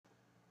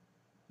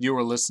You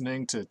are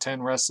listening to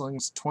 10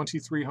 Wrestling's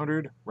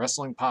 2300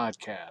 Wrestling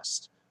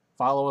Podcast.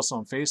 Follow us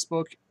on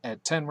Facebook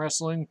at 10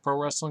 Wrestling Pro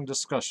Wrestling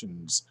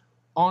Discussions,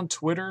 on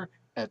Twitter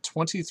at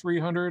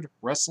 2300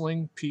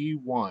 Wrestling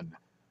P1,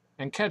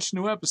 and catch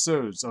new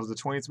episodes of the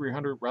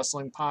 2300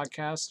 Wrestling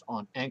Podcast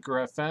on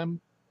Anchor FM,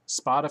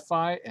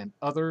 Spotify, and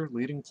other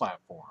leading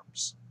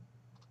platforms.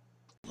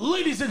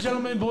 Ladies and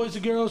gentlemen, boys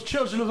and girls,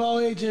 children of all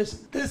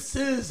ages, this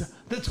is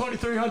the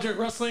 2300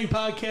 Wrestling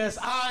Podcast.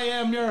 I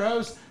am your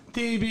host,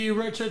 DB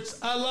Richards,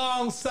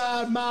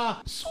 alongside my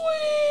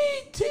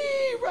sweet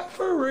tea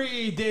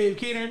referee, Dave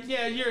Keener.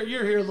 Yeah,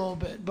 you're here a little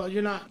bit, but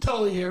you're not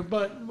totally here,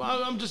 but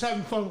I'm just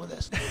having fun with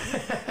this.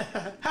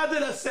 How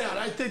did that sound?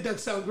 I think that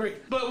sounds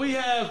great. But we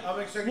have I'm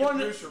executive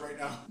producer right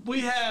now. We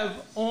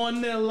have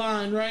on the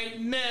line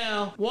right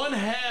now one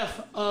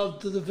half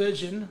of the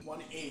division.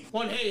 1/8.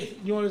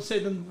 1/8. You want to say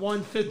the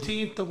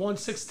 1/15th, the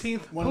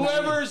 1/16th?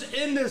 190. Whoever's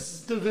in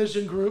this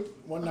division group.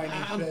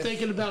 195th. I'm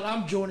thinking about.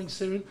 I'm joining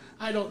soon.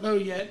 I don't know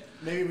yet.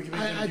 Maybe we can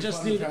make I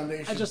just need.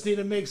 I just need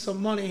to make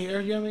some money here.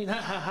 You know what I mean?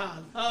 Ha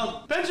ha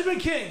ha. Benjamin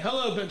King.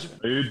 Hello, Benjamin.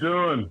 How you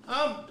doing?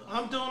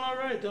 I'm doing all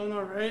right. Doing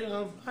all right.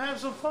 I have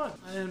some fun.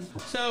 And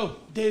so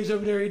Dave's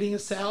over there eating a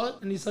salad,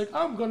 and he's like,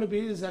 "I'm going to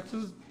be his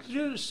executive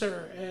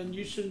producer, and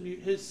you should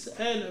mute his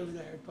N over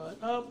there."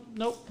 But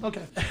nope.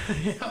 Okay.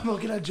 I'm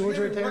looking at George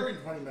right there.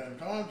 Working 20 minutes.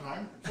 Come on,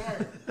 time.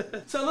 Sorry.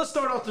 So let's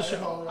start off the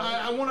show.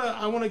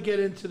 I wanna get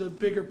into the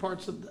bigger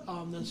parts of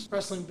this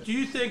wrestling. Do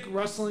you think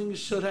wrestling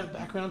should have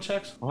background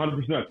checks?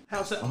 100%.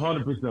 How's that?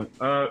 100%.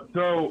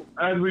 So,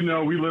 as we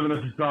know, we live in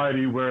a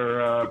society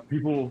where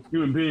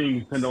human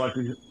beings tend to like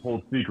to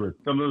hold secrets.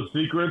 Some of those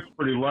secrets,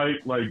 pretty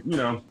light, like,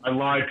 I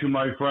lied to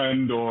my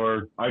friend,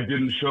 or I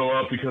didn't show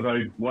up because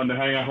I wanted to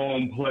hang at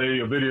home, play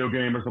a video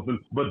game or something.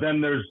 But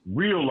then there's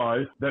real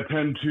life that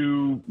tend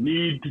to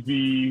need to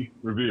be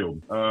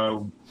revealed.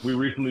 We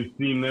recently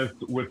seen this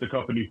with the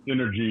company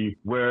Synergy,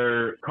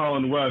 where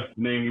Colin West,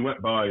 the name he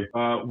went by,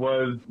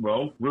 was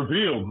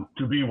revealed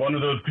to be one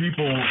of those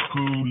people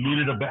who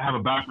needed to have a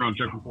background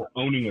check before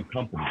owning a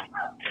company.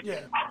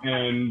 Yeah.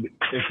 And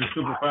it's a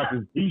simple fact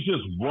is he's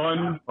just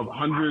one of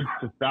hundreds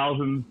to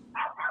thousands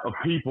of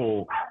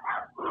people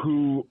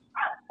who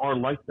are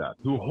like that,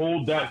 who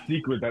hold that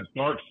secret, that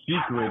dark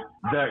secret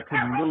that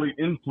can really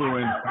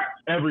influence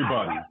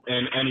everybody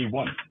and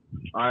anyone.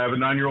 I have a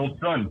 9-year-old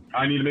son.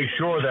 I need to make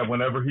sure that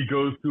whenever he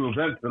goes to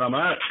events that I'm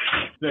at,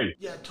 safe.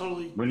 Yeah,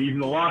 totally. When he's in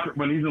the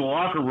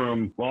locker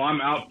room while I'm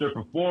out there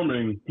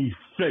performing, he's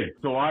safe.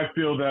 So I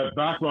feel that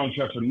background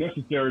checks are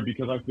necessary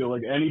because I feel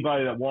like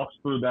anybody that walks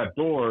through that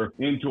door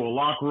into a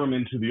locker room,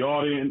 into the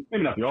audience,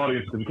 maybe not the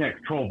audience because we can't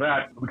control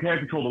that, we can't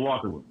control the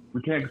locker room.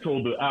 We can't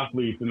control the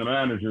athletes and the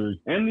managers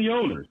and the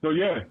owners. So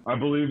yeah, I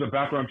believe that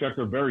background checks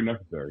are very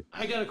necessary.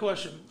 I got a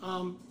question.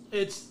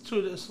 It's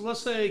to this.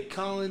 Let's say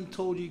Colin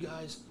told you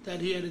guys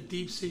that he had a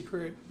deep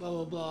secret, blah,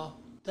 blah, blah,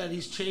 that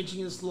he's changing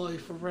his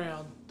life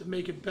around to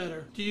make it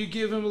better. Do you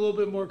give him a little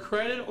bit more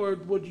credit, or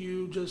would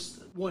you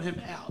just want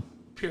him out,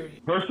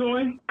 period?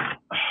 Personally,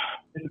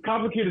 it's a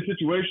complicated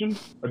situation.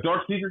 A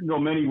dark secret can go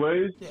many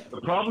ways. Yeah.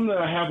 The problem that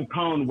I have with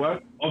Colin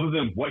West, other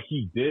than what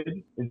he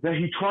did, is that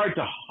he tried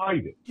to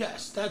hide it.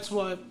 Yes, that's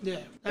what,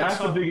 yeah. That's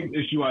the biggest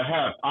issue I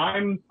have.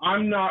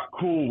 I'm not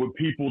cool with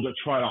people that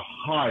try to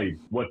hide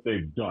what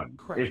they've done.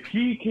 Correct. If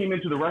he came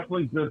into the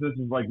wrestling business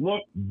and was like,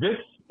 look, this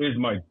is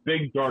my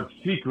big dark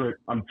secret.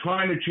 I'm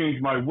trying to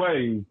change my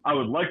ways. I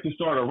would like to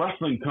start a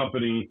wrestling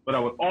company, but I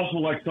would also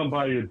like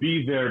somebody to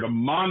be there to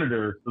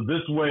monitor, so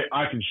this way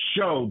I can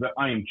show that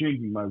I am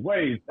changing my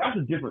ways. That's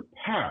a different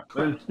path.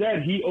 But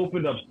instead, he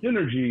opened up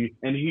Synergy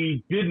and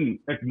he didn't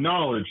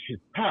acknowledge his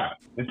path.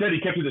 Instead, he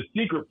kept it a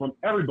secret from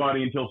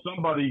everybody until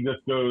somebody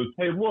just goes,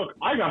 hey, look,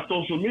 I got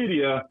social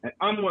media and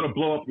I'm going to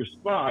blow up your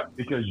spot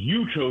because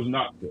you chose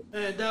not to.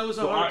 And that was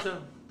a hard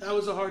time. That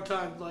was a hard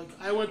time. Like,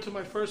 I went to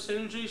my first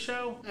Synergy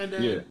show, and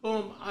then,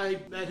 boom, I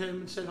met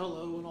him and said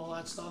hello and all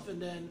that stuff. And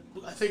then,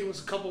 I think it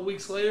was a couple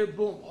weeks later,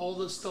 boom, all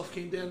this stuff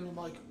came down, and I'm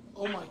like,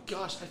 oh my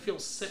gosh, I feel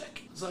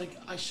sick. It's like,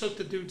 I shook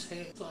the dude's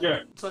hand. It's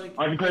like,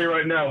 I can tell you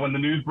right now, when the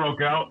news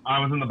broke out, I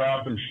was in the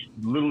bathroom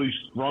literally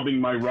scrubbing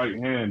my right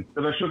hand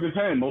because I shook his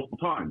hand multiple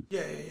times.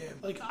 Yeah.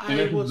 Like, and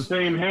this is the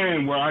same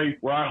hand where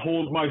I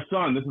hold my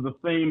son. This is the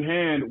same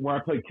hand where I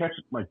play catch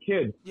with my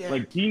kid. Yeah.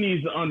 Like, he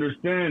needs to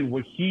understand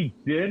what he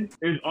did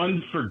is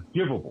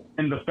unforgivable.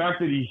 And the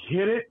fact that he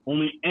hit it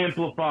only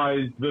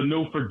amplifies the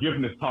no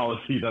forgiveness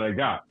policy that I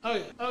got.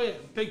 Oh yeah,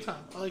 big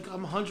time. Like,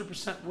 I'm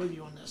 100% with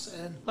you on this.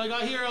 And, like,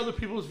 I hear other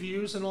people's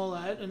views and all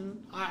that,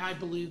 and I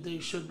believe they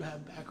should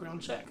have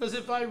background check. Because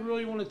if I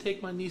really want to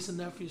take my niece and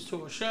nephews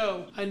to a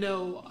show, I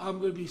know I'm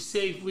going to be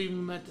safe leaving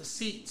them at the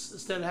seats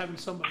instead of having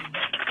somebody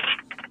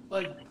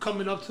like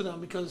coming up to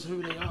them because of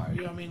who they are.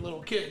 You know what I mean?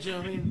 Little kids. You know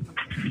what I mean?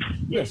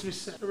 Makes me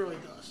sick. It really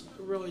does.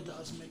 It really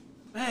does make.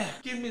 Man,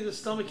 give me the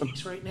stomach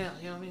aches right now.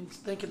 You know what I mean?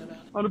 Thinking about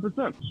it.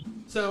 100%.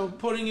 So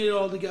putting it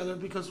all together,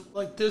 because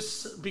like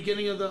this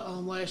beginning of the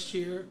last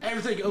year,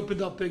 everything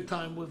opened up big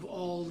time with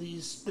all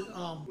these.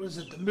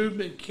 The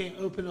movement can't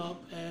open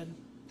up, and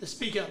the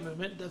speak out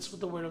movement. That's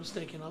what the word I was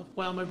thinking of.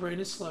 Wow, my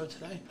brain is slow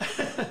today.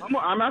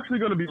 I'm actually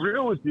going to be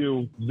real with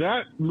you.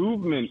 That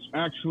movement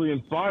actually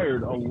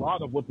inspired a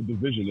lot of what the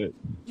division is.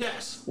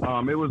 Yes.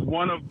 It was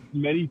one of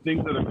many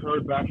things that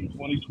occurred back in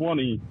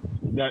 2020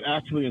 that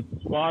actually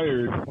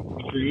inspired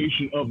the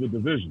creation of the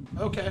division.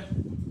 Okay.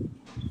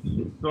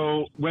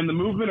 So when the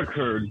movement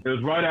occurred, it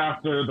was right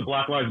after the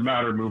Black Lives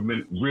Matter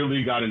movement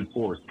really got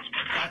enforced.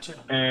 Gotcha.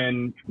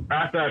 And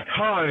at that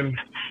time,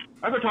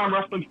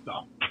 wrestling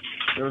stopped.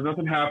 There was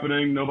nothing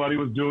happening. Nobody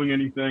was doing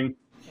anything.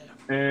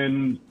 Yeah.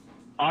 And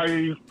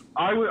I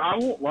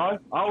won't lie.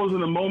 I was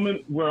in a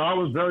moment where I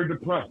was very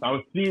depressed. I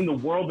was seeing the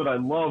world that I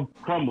love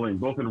crumbling,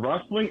 both in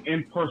wrestling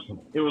and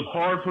personal. It was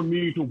hard for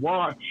me to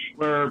watch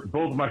where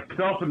both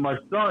myself and my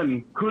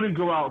son couldn't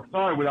go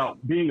outside without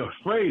being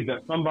afraid that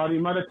somebody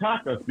might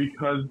attack us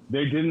because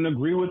they didn't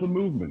agree with the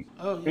movement.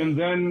 Oh, yeah. And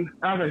then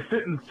as I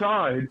sit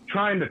inside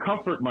trying to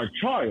comfort my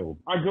child,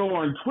 I go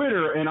on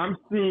Twitter and I'm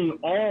seeing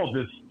all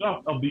this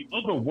stuff of the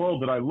other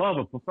world that I love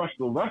of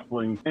professional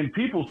wrestling and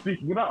people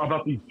speaking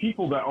about these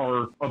people that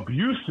are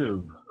abusive,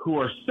 who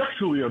are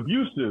sexually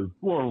abusive,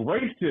 who are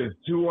racist,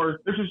 who are,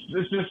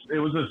 it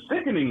was a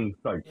sickening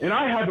sight. And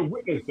I had to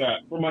witness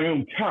that from my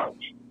own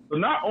couch. So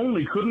not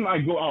only couldn't I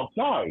go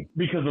outside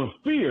because of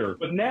fear,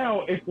 but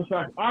now it's the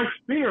fact I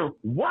fear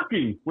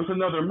working with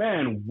another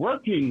man,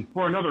 working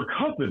for another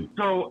company.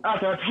 So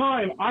at that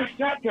time, I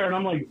sat there and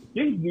I'm like,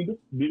 things need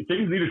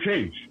to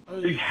change.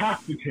 They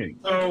have to change.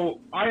 So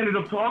I ended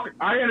up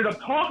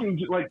talking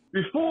to, like,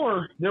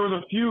 before there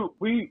was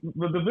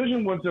the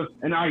division was just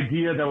an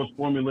idea that was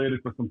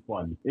formulated for some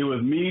fun. It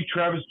was me,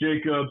 Travis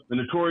Jacobs, the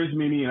Notorious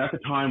Mimi, and at the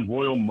time,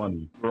 Royal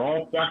Money. We're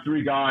all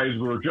factory guys.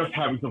 We were just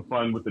having some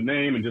fun with the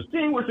name and just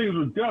seeing where things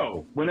would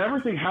go. When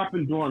everything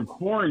happened during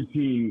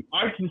quarantine,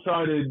 I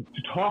decided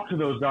to talk to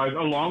those guys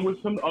along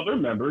with some other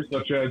members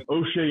such as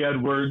O'Shea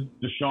Edwards,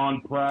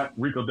 Deshaun Pratt,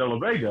 Rico De La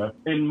Vega,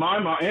 and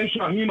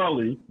Shaheem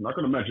Ali. I'm not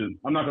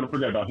going to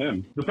forget about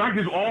him. The fact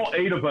is all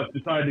 8 of us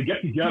decided to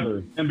get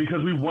together, and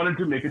because we wanted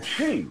to make a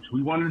change.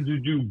 We wanted to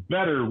do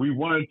better. We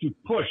wanted to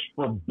push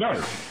for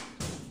better.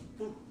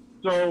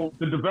 So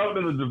the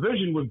development of the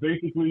division was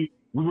basically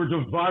we were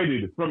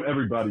divided from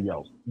everybody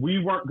else. We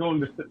weren't going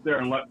to sit there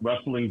and let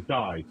wrestling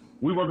die.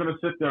 We weren't going to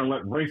sit there and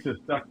let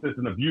racist, sexist,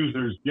 and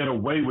abusers get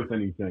away with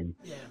anything.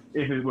 Yeah.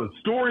 If it was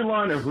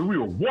storyline, if we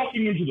were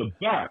walking into the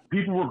back,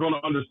 people were going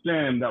to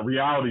understand that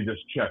reality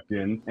just checked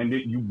in and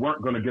that you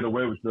weren't going to get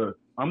away with the.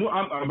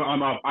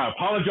 I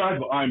apologize,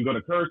 but I'm going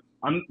to curse.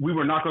 We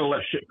were not going to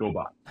let shit go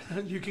by.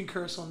 You can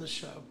curse on this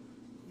show.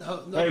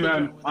 No, hey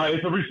man,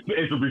 it's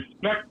a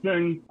respect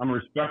thing. I'm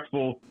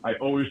respectful. I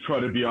always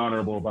try to be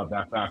honorable about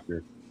that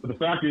factor. But the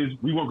fact is,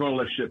 we weren't going to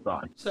let shit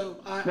die.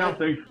 So I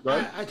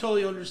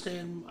totally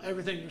understand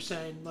everything you're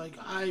saying. Like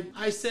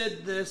I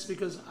said this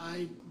because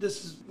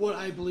this is what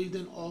I believed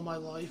in all my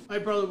life. My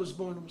brother was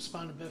born with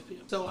spina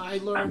bifida, so I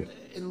learned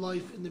in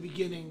life in the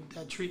beginning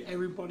that treat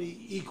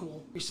everybody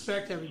equal,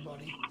 respect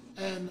everybody,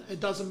 and it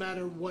doesn't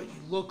matter what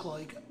you look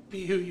like.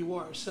 Be who you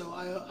are. So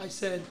I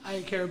said I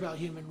care about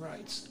human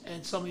rights,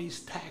 and somebody's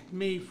tagged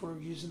me for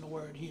using the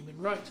word human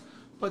rights,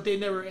 but they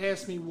never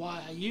asked me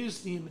why I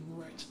used human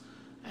rights.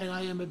 And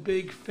I am a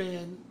big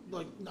fan,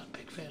 a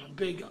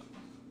big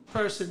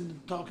person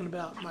talking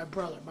about my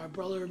brother. My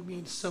brother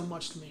means so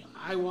much to me.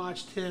 I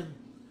watched him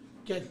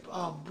get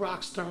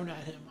rocks thrown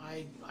at him.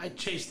 I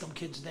chased them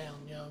kids down,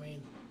 you know what I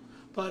mean?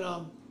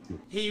 But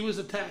he was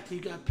attacked. He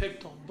got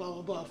picked on, blah,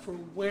 blah, blah, for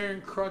wearing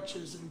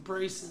crutches and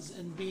braces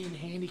and being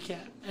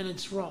handicapped. And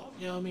it's wrong,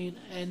 you know what I mean?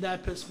 And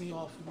that pissed me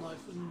off in life.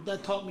 And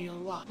that taught me a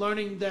lot.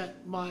 Learning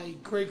that my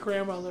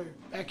great-grandmother,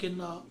 back in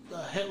the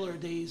Hitler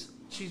days,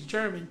 she's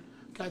German,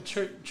 got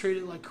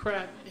treated like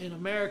crap in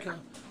America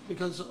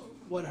because of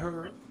what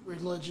her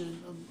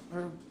religion,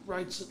 her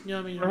rights, you know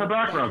what I mean? Where her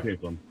background came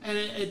from. And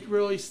it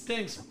really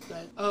stinks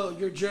that, oh,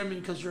 you're German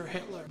because you're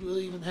Hitler, you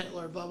believe in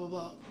Hitler, blah, blah,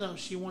 blah. No,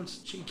 she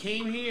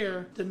came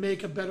here to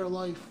make a better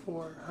life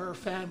for her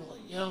family,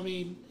 you know what I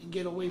mean? And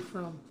get away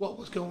from what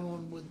was going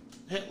on with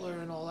Hitler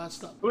and all that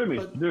stuff. Believe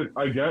me, dude,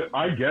 I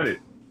get it.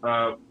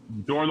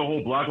 During the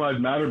whole Black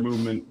Lives Matter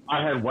movement,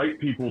 I had white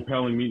people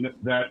telling me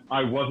that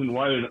I wasn't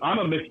white. I'm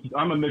a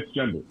mixed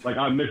gender. Like,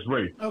 I'm mixed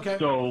race. Okay.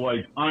 So,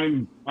 like,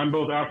 I'm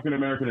both African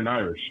American and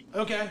Irish.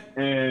 Okay.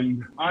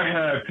 And I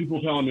had people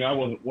telling me I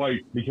wasn't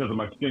white because of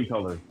my skin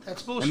color.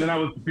 That's bullshit. And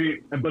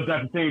then but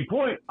at the same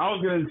point, I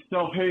was getting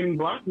self-hating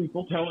black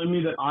people telling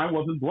me that I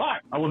wasn't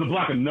black. I wasn't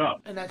black enough.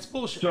 And that's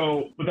bullshit.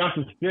 So, but that's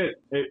just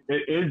it. It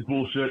is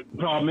bullshit. The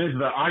problem is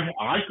that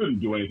I couldn't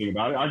do anything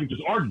about it. I could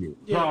just argue.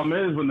 The problem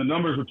is when the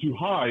numbers are too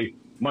high,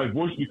 my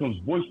voice becomes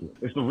voiceless.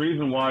 It's the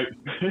reason why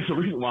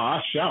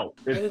I shout.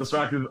 It's the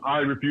fact is I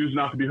refuse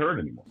not to be heard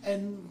anymore.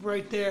 And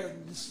right there,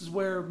 this is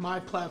where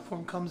my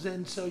platform comes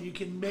in, so you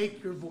can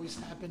make your voice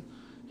happen.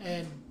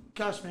 And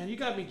gosh, man, you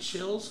got me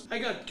chills. I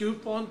got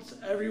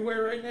goosebumps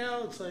everywhere right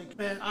now. It's like,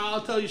 man,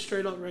 I'll tell you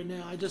straight up right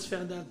now. I just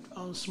found out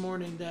this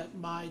morning that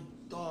my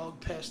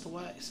dog passed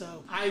away.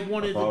 So I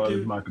wanted to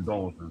do my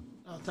condolences.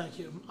 Oh, thank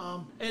you.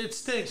 It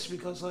stinks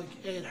because like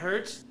it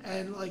hurts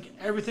and like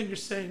everything you're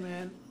saying,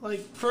 man.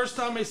 Like first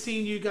time I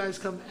seen you guys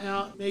come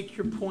out, make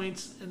your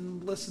points,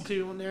 and listen to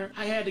you on there,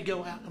 I had to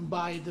go out and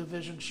buy a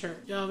Division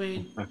shirt. You know what I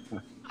mean?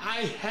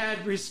 I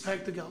had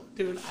respect to go,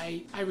 dude.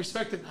 I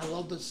respect it. I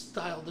love the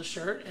style of the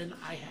shirt, and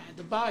I had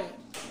to buy it.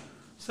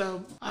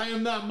 So I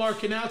am not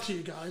marking out to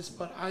you guys,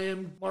 but I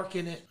am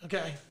marking it.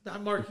 Okay,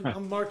 not marking.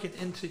 I'm marking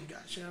into you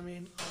guys. You know what I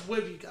mean? I'm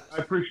with you guys. I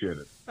appreciate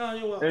it. Oh,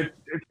 you're welcome.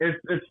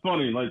 It's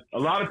funny. Like a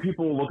lot of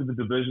people look at the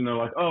division, they're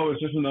like, oh,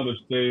 it's just another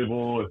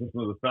stable, it's just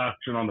another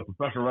faction on the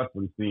professional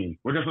wrestling scene.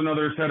 We're just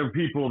another set of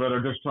people that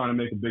are just trying to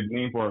make a big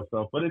name for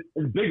ourselves. But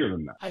it's bigger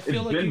than that. I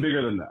feel it's been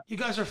bigger than that. You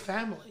guys are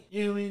family.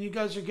 You know what I mean? You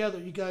guys are together.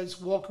 You guys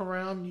walk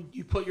around.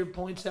 You put your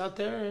points out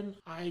there, and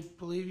I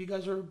believe you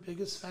guys are the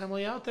biggest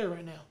family out there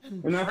right now.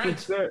 And that's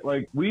friends. what's it.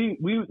 Like we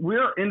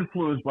are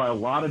influenced by a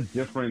lot of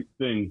different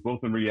things,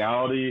 both in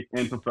reality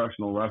and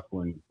professional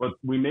wrestling. But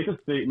we make a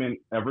statement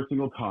every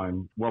single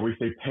time where we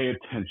say pay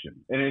attention.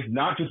 And it's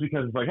not just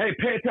because it's like, hey,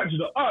 pay attention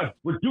to us.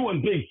 We're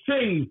doing big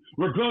things.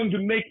 We're going to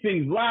make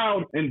things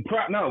loud and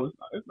proud. No,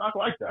 it's not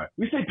like that.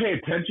 We say pay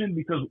attention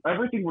because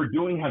everything we're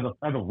doing has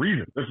a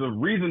reason. There's a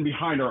reason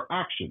behind our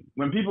action.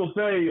 When people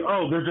say,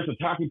 oh, they're just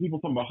attacking people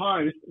from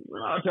behind, we're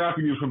not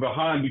attacking you from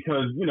behind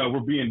because, we're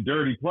being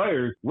dirty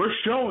players. We're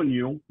showing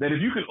you that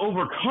if you can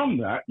overcome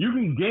that, you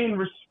can gain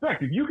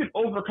respect. If you can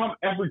overcome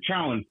every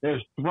challenge that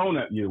is thrown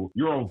at you,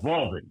 you're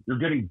evolving. You're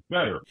getting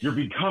better. You're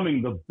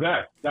becoming the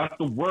best. That's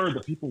the word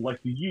that people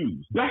like to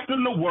use. Best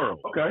in the world.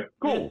 Okay,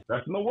 cool.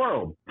 Best in the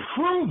world.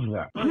 Prove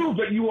that. Prove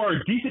that you are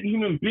a decent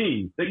human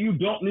being, that you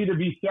don't need to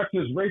be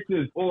sexist,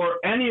 racist, or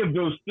any of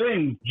those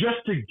things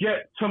just to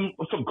get some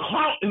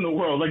clout in the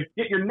world. Like,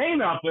 get your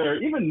name out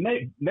there. Even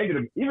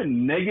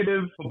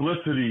negative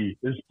publicity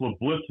is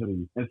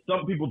publicity. And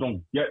some people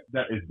don't get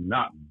that is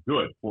not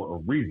good for a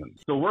reason.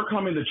 So we're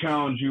coming to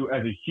challenge you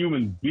as a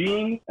human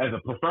being, as a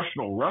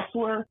professional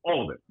wrestler,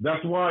 all of it.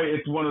 That's why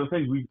it's one of the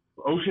things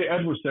O'Shea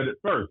Edwards said it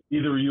first.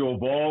 Either you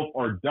evolve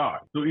or die.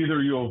 So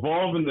either you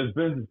evolve in this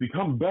business,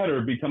 become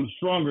better, become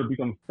stronger,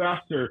 become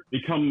faster,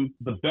 become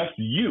the best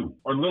you,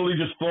 or literally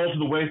just fall to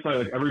the wayside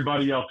like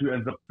everybody else who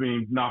ends up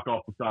being knocked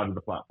off the side of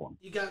the platform.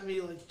 You got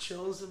me like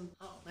chills and,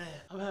 oh man,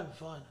 I'm having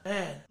fun.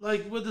 Man,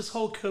 like with this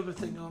whole COVID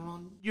thing going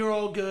on, you're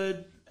all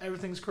good.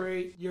 Everything's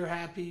great. You're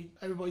happy.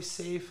 Everybody's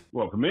safe.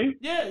 What, for me?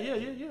 Yeah.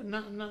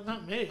 Not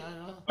me. I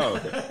don't know. Oh,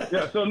 okay.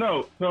 Yeah,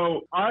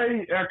 so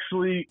I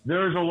actually,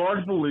 there's a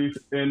large belief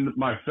in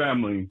my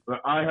family that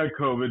I had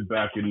COVID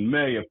back in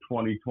May of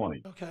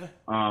 2020. Okay.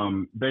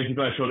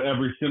 Basically, I showed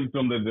every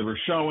symptom that they were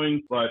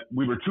showing, but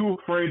we were too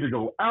afraid to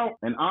go out,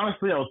 and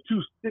honestly, I was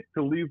too sick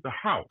to leave the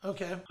house.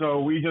 Okay.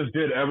 So we just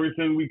did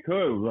everything we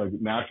could, like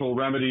natural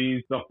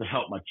remedies, stuff to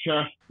help my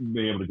chest,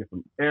 be able to get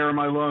some air in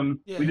my lungs.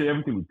 Yeah. We did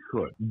everything we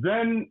could.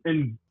 Then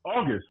in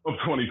August of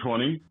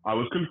 2020, I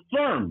was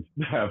confirmed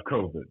to have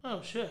COVID.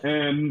 Oh, shit.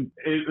 And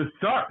it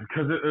sucked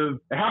because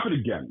it happened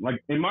again.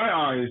 Like, in my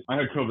eyes, I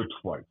had COVID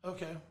twice.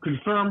 Okay.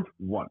 Confirmed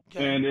once.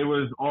 Okay. And it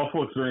was an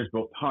awful experience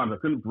both times. I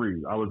couldn't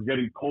breathe. I was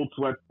getting cold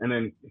sweats and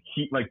then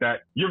heat like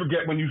that. You ever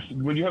get when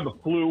you have the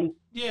flu?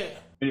 Yeah.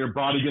 And your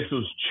body gets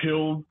those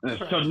chills, and then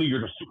suddenly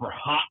you're just super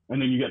hot,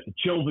 and then you get the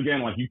chills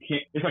again. Like you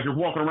can't. It's like you're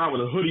walking around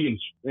with a hoodie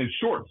and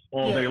shorts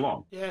all day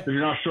long. Yeah. So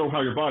you're not sure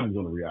how your body's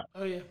going to react.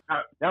 Oh yeah.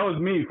 That was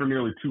me for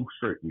nearly 2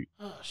 straight weeks.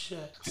 Oh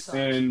shit.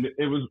 And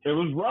it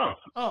was rough.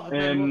 Oh, I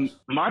bet and it was.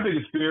 My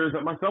biggest fear is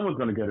that my son was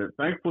going to get it.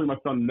 Thankfully, my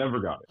son never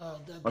got it. Oh,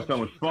 my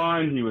son was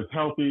fine. He was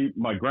healthy.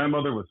 My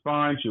grandmother was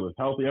fine. She was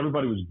healthy.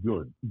 Everybody was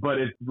good. But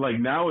it's like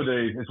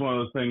nowadays, it's one of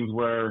those things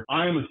where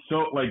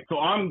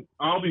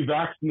I'll be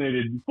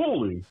vaccinated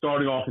fully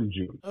starting off in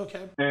June.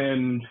 Okay.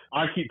 And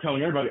I keep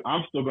telling everybody,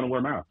 I'm still going to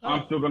wear masks.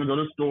 I'm still going to go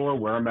to the store,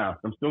 wear a mask.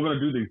 I'm still going to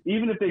do these.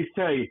 Even if they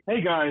say,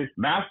 hey guys,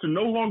 masks are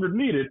no longer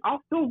needed,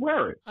 I'll still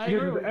wear it.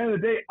 Because at the end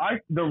of the day,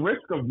 the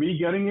risk of me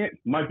getting it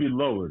might be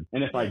lowered.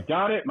 And if I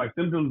got it, my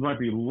symptoms might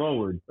be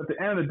lowered. But at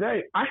the end of the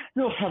day, I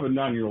still have a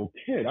 9-year-old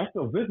kid. I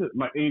still visit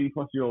my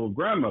 80-plus-year-old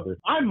grandmother.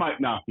 I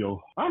might not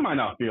feel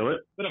it,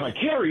 but if I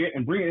carry it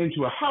and bring it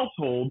into a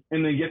household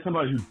and then get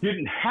somebody who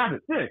didn't have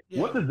it sick,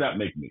 what does that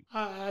make me?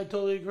 I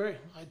totally agree.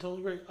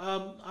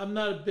 I'm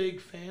not a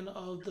big fan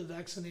of the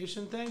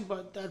vaccination thing,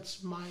 but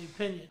that's my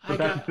opinion.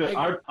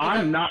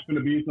 I'm not going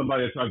to be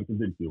somebody that tries to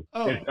convince you.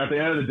 At the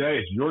end of the day,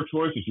 it's your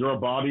choice. It's your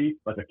body.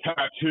 Like a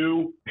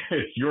tattoo,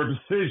 it's your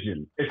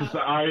decision. It's just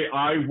that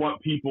I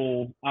want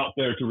people out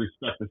there to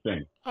respect the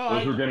thing.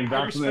 Those who are getting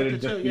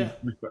vaccinated,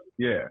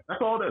 yeah,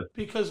 that's all it is.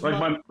 Because my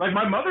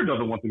mother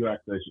doesn't want the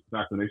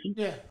vaccination.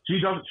 Yeah,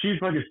 she's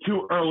like it's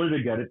too early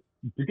to get it.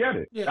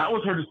 Yeah. That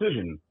was her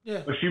decision.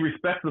 Yeah. But she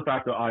respects the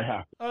fact that I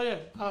have to. Oh, yeah.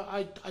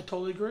 I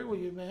totally agree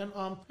with you, man.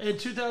 In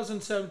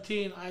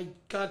 2017, I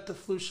got the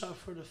flu shot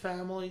for the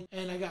family,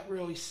 and I got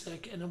really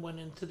sick, and then went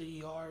into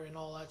the ER and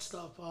all that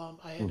stuff.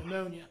 I had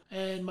pneumonia,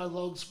 and my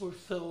lungs were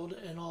filled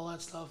and all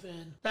that stuff.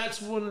 And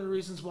that's one of the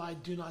reasons why I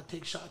do not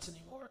take shots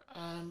anymore.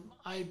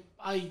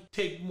 I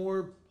take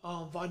more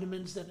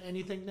vitamins than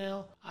anything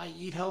now. I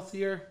eat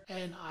healthier,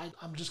 and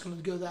I'm just going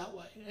to go that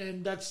way.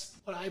 And that's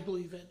what I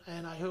believe in,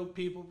 and I hope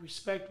people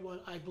respect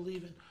what I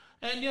believe in.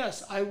 And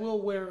yes, I will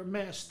wear a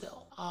mask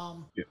still.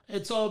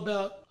 It's all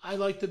about, I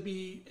like to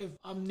be, if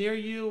I'm near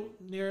you,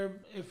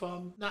 if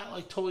I'm not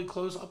like totally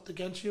close up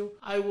against you,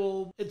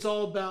 it's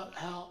all about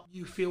how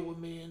you feel with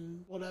me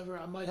and whatever.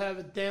 I might have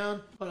it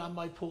down, but I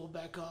might pull it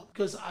back up.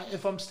 Because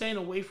if I'm staying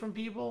away from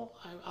people,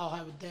 I'll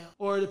have it down.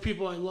 Or the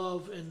people I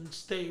love and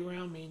stay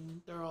around me,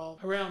 and they're all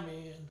around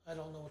me, and I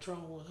don't know what's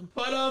wrong with them.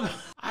 But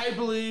I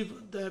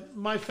believe that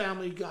my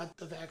family got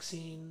the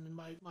vaccine.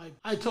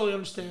 I totally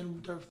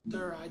understand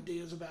their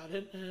ideas about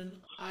it. And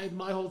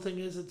my whole thing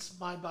is, it's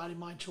my body,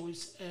 my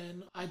choice,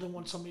 and I don't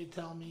want somebody to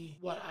tell me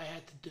what I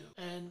had to do.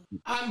 And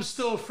I'm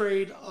still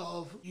afraid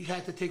of, you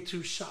had to take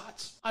 2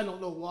 shots. I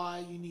don't know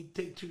why you need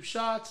to take 2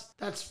 shots.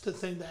 That's the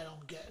thing that I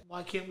don't get.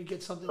 Why can't we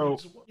get something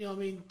that's, you know what I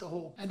mean,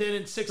 and then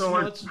in 6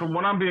 months. From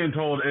what I'm being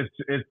told,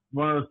 it's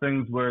one of those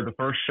things where the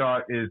first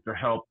shot is to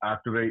help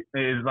activate,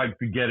 is like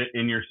to get it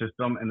in your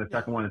system, and the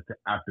second one is to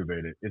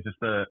activate it. It's just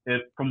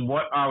from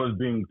what I was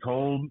being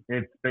told,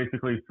 it's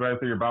basically spread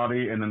through your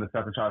body, and then the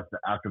second shot is to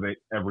activate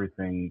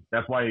everything.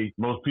 That's why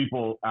most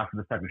people after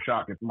the second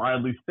shot get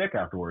mildly sick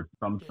afterwards.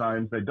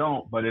 Sometimes they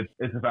don't, but it's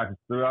the fact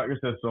it's throughout your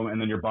system, and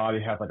then your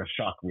body has like a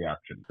shock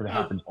reaction. So it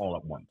happens all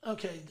at once.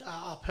 Okay,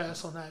 I'll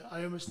pass on that.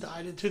 I almost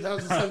died in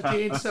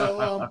 2017,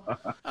 so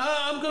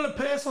I'm gonna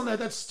pass on that.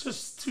 That's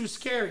just too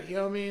scary. You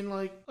know what I mean?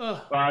 Like,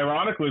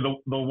 ironically,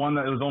 the one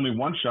that was only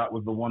one shot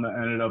was the one that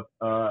ended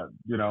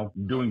up,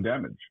 doing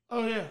damage.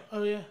 Oh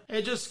yeah.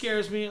 It just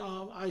scares me.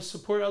 I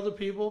support other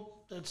people.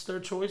 That's their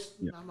choice,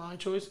 not my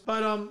choice.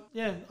 But I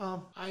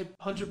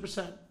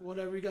 100%.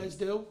 Whatever you guys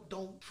do,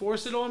 don't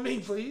force it on me,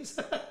 please.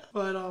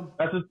 But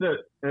that's just it.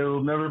 It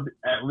will never be,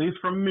 at least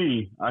from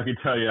me, I can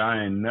tell you,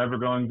 I ain't never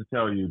going to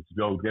tell you to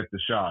go get the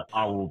shot.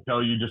 I will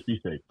tell you, just be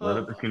safe. Let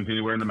it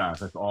continue wearing the mask.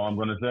 That's all I'm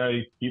going to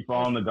say. Keep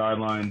following the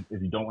guidelines.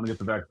 If you don't want to get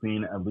the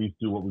vaccine, at least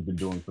do what we've been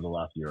doing for the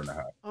last year and a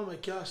half. Oh my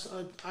gosh,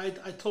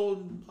 I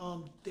told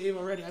Dave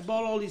already. I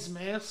bought all these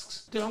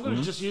masks. Dude, I'm going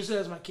to just use it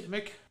as my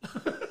gimmick.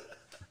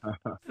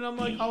 And I'm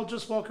like, I'll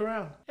just walk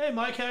around. Hey,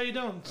 Mike, how you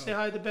doing? Say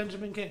hi to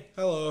Benjamin King.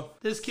 Hello.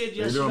 This kid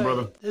yesterday. How you doing,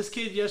 brother? This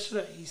kid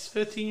yesterday. He's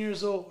 15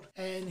 years old,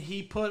 and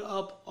he put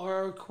up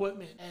our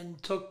equipment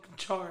and took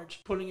charge,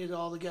 putting it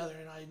all together.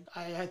 And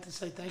I had to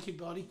say thank you,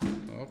 buddy.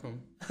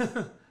 Welcome.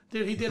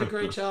 Dude, he did a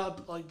great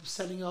job, like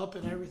setting up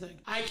and everything.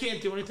 I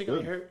can't do anything.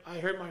 I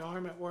hurt my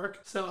arm at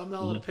work, so I'm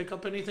not allowed to pick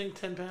up anything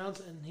 10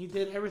 pounds. And he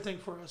did everything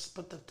for us.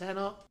 Put the tent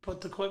up,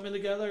 put the equipment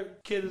together.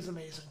 Kid is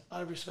amazing. A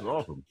lot of respect.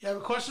 Awesome. You have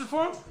a question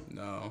for him?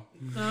 No.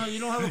 No, you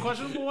don't have a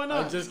question? Well, why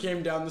not? I just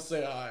came down to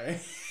say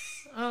hi.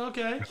 Oh,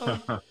 okay.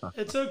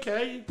 It's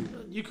okay.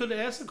 You could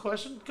ask a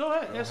question. Go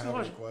ahead. Ask a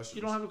question.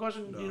 You don't have a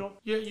question? No. You don't.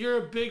 You're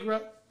a big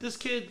This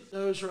kid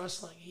knows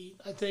wrestling.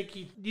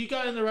 You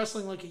got into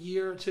wrestling like a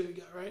year or 2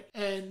 ago, right?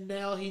 And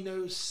now he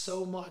knows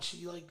so much.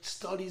 He like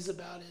studies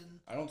about it.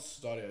 I don't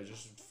study. I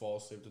just fall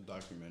asleep to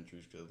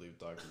documentaries because I leave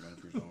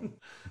documentaries on.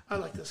 I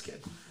like this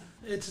kid.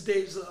 It's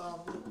Dave's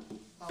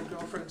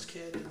girlfriend's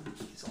kid, and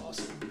he's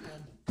awesome.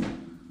 And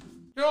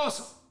you're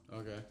awesome.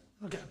 Okay.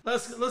 Okay,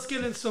 let's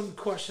get into some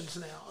questions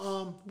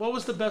now. What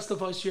was the best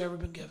advice you ever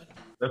been given?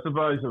 Best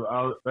advice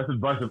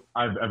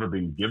I've ever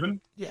been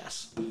given?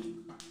 Yes.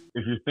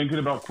 If you're thinking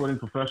about quitting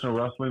professional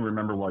wrestling,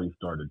 remember why you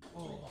started.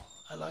 Oh,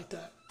 I like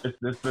that.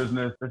 This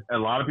business, a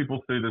lot of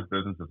people see this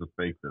business as a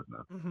fake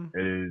business. Mm-hmm.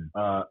 It is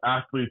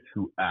athletes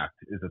who act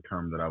is a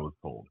term that I was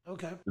told.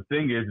 Okay. The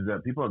thing is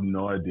that people have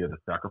no idea the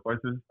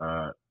sacrifices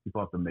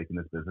people have to make in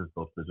this business,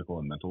 both physical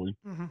and mentally.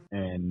 Mm-hmm.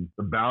 And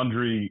the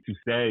boundary to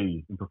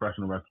stay in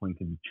professional wrestling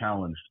can be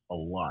challenged a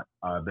lot.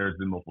 There's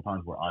been multiple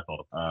times where I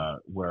felt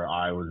where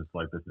I was just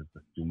like, this is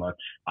just too much.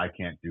 I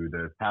can't do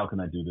this. How can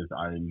I do this?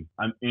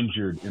 I'm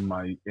injured in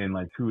like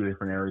 2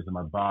 different areas of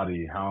my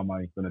body. How am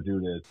I going to do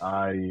this?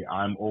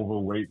 I'm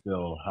overweight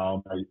still.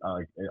 How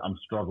am I'm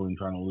struggling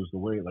trying to lose the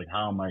weight. Like,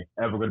 how am I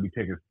ever going to be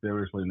taken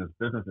seriously in this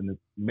business? And it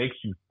makes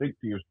you think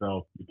to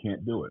yourself, you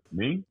can't do it.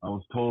 Me, I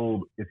was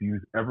told, if you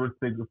ever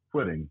think of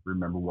quitting,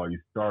 remember why you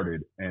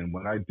started. And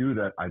when I do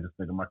that, I just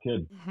think of my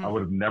kid. Mm-hmm. I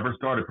would have never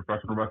started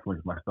professional wrestling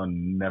if my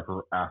son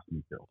never asked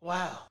me to.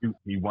 Wow.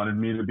 He wanted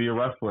me to be a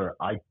wrestler.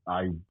 I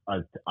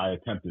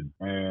attempted,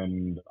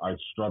 and I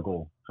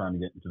struggled trying to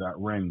get into that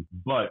ring,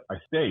 but I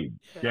stayed.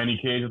 Yeah. Danny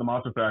Cage at the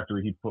Monster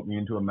Factory, he put me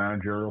into a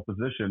managerial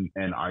position,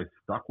 and I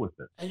stuck with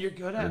it. And you're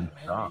good at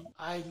it, man.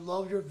 I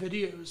love your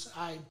videos.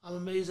 I'm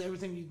amazed at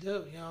everything you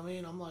do. You know what I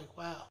mean? I'm like,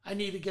 wow, I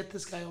need to get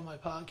this guy on my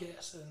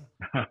podcast.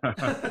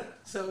 And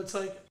so it's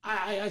like,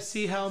 I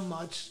see how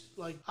much,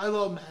 like, I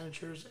love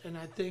managers, and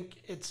I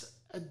think it's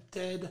a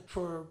dead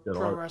for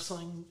pro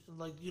wrestling.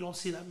 Like, you don't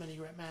see that many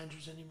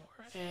managers anymore,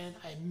 and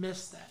I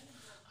miss that.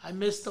 I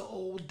miss the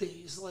old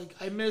days. Like,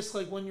 I miss,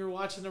 like, when you're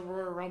watching the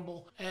Royal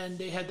Rumble and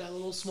they had that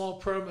little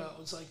small promo.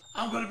 It's like,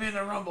 I'm going to be in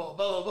the Rumble,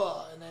 blah, blah,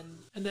 blah.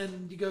 And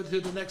then you go to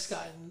the next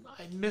guy, and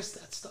I miss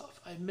that stuff.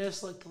 I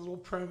miss, like, the little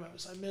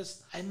promos.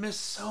 I miss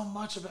so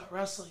much about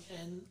wrestling.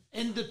 And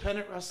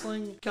independent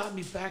wrestling got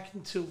me back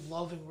into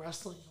loving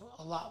wrestling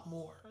a lot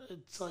more.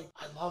 It's like,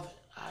 I love it.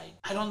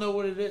 I don't know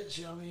what it is,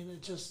 you know what I mean?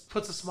 It just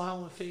puts a smile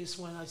on my face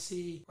when I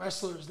see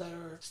wrestlers that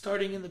are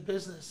starting in the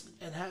business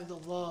and have the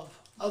love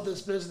of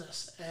this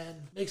business, and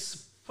it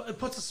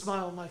puts a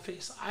smile on my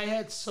face. I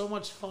had so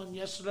much fun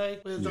yesterday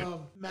with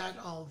Matt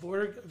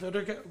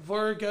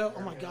Vorgo.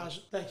 Oh my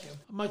gosh, thank you.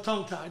 My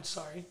tongue tied,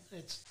 sorry.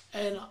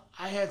 And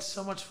I had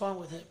so much fun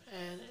with him,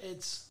 and I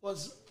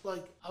was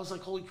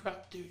like, holy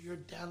crap, dude, you're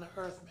down to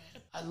earth,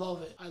 man. I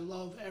love it. I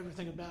love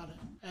everything about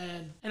him.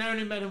 And I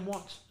only met him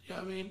once, you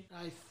know what I mean?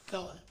 I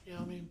felt it, you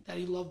know what I mean? That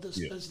he loved this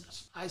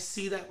business. I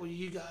see that with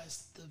you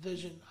guys, the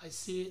vision. I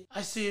see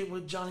it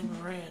with Johnny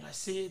Moran. I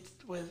see it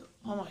with,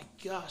 oh my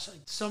gosh,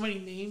 like so many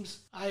names.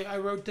 I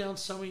wrote down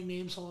so many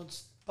names on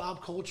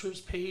Bob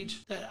Culture's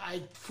page that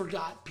I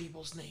forgot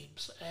people's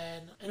names,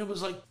 and it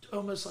was like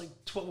almost like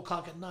 12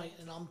 o'clock at night,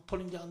 and I'm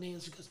putting down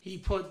names because he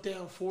put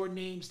down 4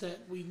 names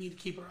that we need to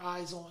keep our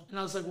eyes on, and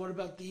I was like, what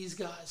about these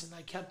guys? And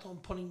I kept on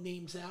putting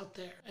names out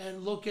there.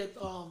 And look at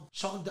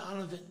Sean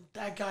Donovan.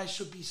 That guy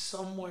should be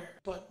somewhere,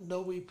 but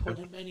nobody put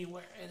him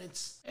anywhere, and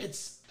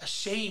it's a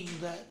shame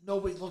that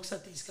nobody looks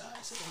at these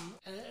guys,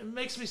 and it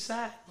makes me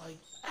sad. Like,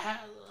 I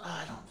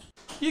don't.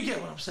 You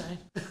get what I'm saying?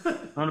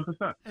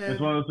 100%.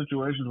 It's one of those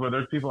situations where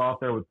there's people out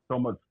there with so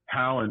much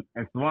talent.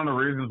 And it's one of the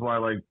reasons why,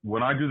 like,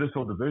 when I do this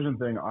whole division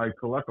thing, I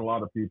collect a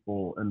lot of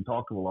people and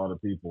talk to a lot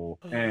of people.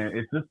 And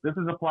it's just, this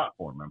is a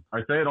platform, man. I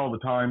say it all the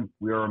time.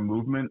 We are a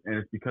movement, and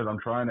it's because I'm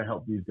trying to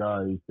help these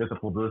guys get the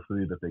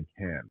publicity that they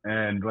can.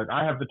 And, like,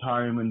 I have the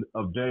time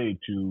of day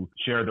to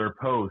share their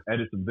posts,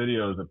 edit some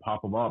videos and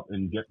pop them up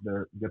and get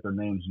their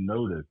names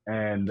noticed.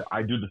 And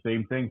I do the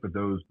same thing for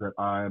those that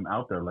I'm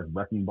out there, like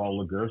Wrecking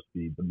Ball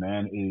Legursky. The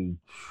man is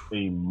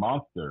a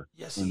monster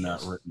in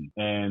that written.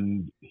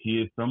 And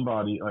he is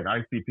somebody, like,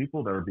 I see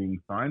people that are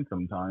being signed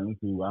sometimes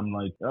who I'm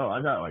like, oh,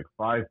 I got like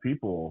 5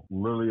 people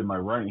literally in my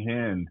right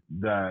hand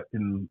that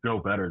can go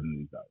better than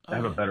these guys. They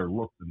have a better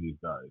look than these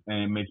guys.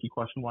 And it makes you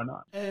question why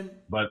not.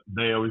 But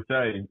they always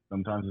say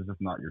sometimes it's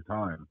just not your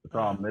time. The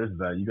problem is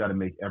that you got to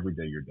make every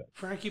day your day.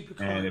 Frankie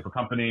Picard. And if a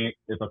company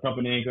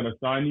ain't going to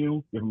sign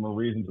you, give them a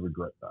reason to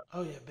regret that.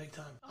 Oh yeah, big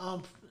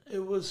time.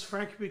 It was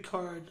Frankie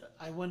Picard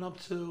I went up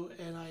to,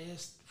 and I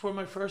asked for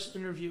my first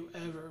interview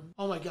ever.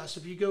 Oh my gosh,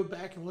 if you go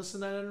back and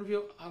listen to that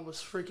interview, I was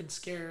freaking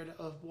scared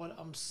of what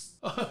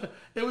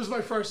it was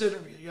my first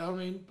interview, you know what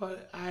I mean?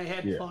 But I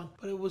had fun.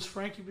 But it was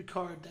Frankie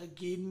Picard that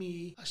gave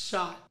me a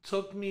shot,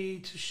 took me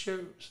to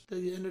shows,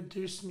 that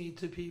introduced me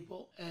to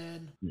people.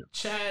 And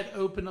Chad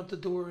opened up the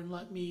door and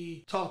let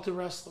me talk to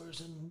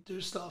wrestlers and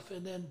do stuff.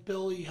 And then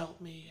Billy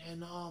helped me.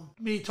 And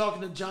me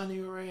talking to Johnny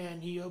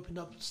Moran, he opened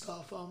up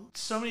stuff.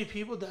 So many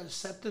people that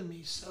accepted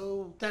me,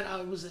 so that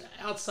I was an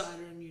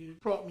outsider, and you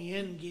brought me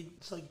in and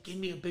gave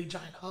me a big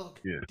giant hug.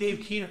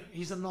 Dave Keener,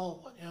 he's an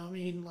old one, you know what I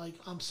mean? Like,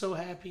 I'm so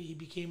happy he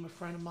became a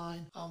friend of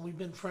mine. We've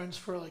been friends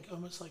for like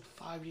almost like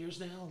 5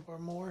 years now or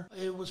more.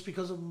 It was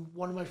because of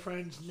one of my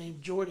friends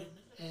named Jordan,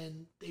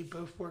 and they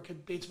both work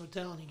at Bates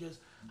Motel, and he goes,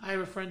 I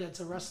have a friend that's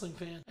a wrestling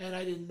fan, and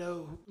I didn't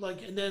know,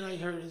 like, and then I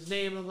heard his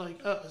name, and I'm like,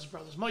 oh, his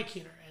brother's Mike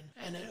Keener.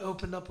 And it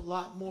opened up a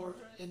lot more,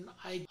 and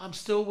I'm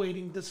still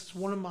waiting. This is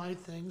one of my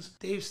things.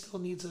 Dave still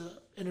needs to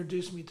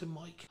introduce me to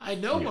Mike. I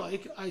know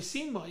Mike, I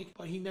seen Mike,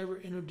 but he never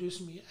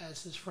introduced me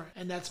as his friend,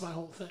 and that's my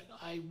whole thing.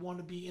 I want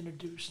to be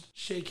introduced,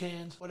 shake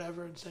hands,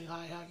 whatever, and say,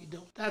 hi, how you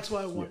doing? That's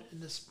what I want in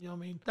this, you know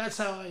what I mean? That's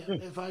how I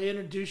am. If I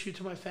introduce you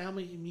to my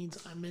family, it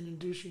means I'm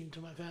introducing you to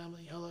my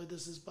family. Hello,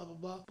 this is blah, blah,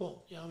 blah. Boom,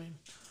 you know what I mean?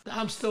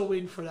 I'm still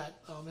waiting for that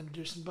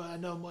introduction, but I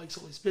know Mike's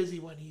always busy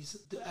when he's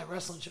at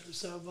wrestling shows.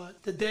 So,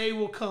 but the day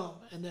will come,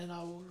 and then I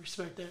will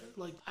respect that.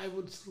 Like, I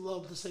would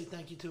love to say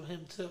thank you to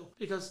him too,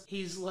 because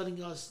he's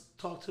letting us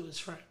talk to his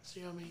friends.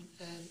 You know what I mean?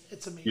 And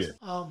it's amazing.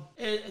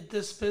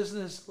 This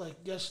business, like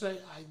yesterday,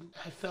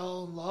 I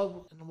fell in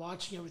love and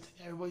watching everything.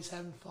 Everybody's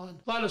having fun.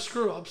 A lot of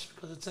screw ups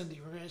because it's indie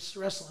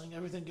wrestling.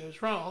 Everything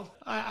goes wrong.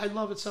 I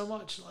love it so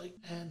much. Like,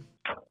 and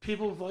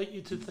people invite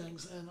you to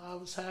things, and I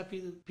was happy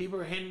that people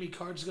are handing me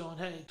cards going,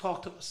 hey,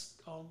 talk to us.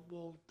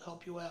 We'll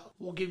help you out.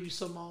 We'll give you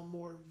some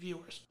more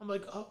viewers. I'm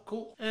like, oh,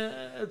 cool. And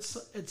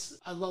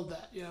I love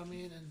that, you know what I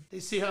mean? And they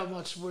see how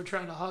much we're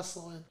trying to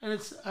hustle,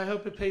 and I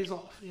hope it pays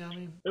off, you know what I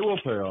mean? It will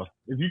pay off.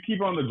 If you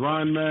keep on the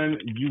grind, man,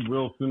 you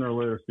will sooner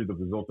or later see the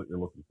result that you're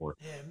looking for.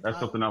 Yeah, that's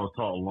something I was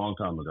taught a long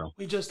time ago.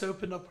 We just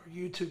opened up our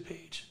YouTube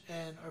page,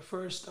 and our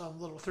first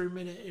little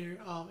 3-minute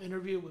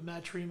interview with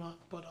Matt Tremont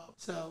put up.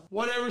 So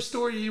whatever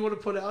story you want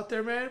to put out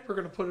there, man, we're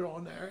going to put it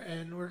on there,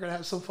 and we're going to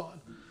have some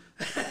fun.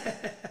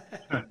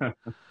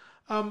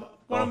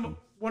 Awesome.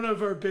 One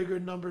of our bigger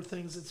number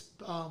things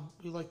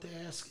we like to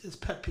ask is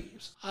pet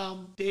peeves.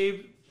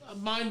 Dave,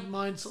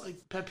 Mine's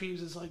like pet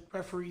peeves is like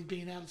referees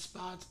being out of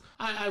spots.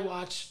 I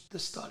watch the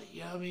study,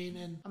 you know what I mean?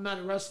 And I'm not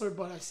a wrestler,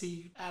 but I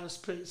see out of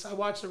space. I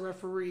watch the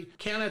referee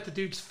count at the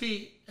dude's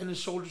feet and his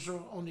shoulders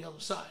are on the other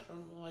side.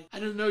 I'm like, I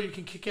didn't know you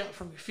can kick out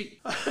from your feet.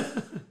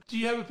 Do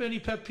you have any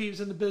pet peeves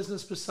in the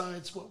business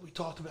besides what we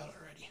talked about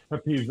already?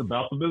 Pet peeves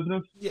about the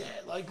business? Yeah,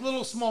 like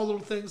small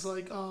little things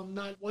like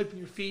not wiping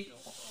your feet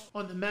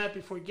on the mat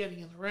before getting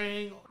in the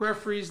ring.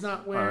 Referees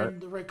not wearing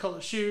the right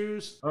color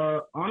shoes.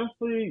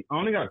 Honestly, I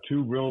only got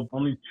two real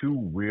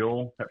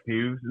pet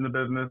peeves in the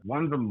business.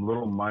 One's a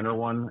little minor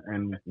one,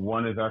 and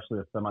one is actually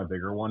a semi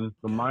bigger one.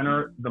 The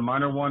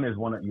minor one is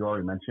one that you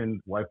already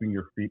mentioned, wiping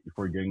your feet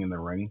before getting in the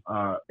ring.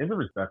 It's a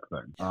respect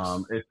thing.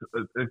 Yes.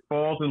 It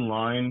falls in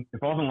line. It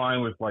falls in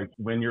line with like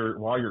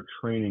while you're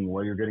training,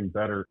 while you're getting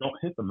better. Don't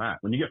hit the mat.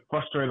 When you get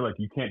frustrated, like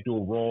you can't do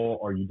a roll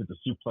or you did the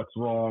suplex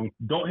wrong,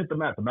 don't hit the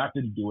mat. The mat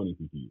didn't do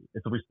anything to you.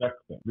 It's a respect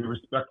thing. Be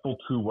respectful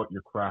to what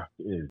your craft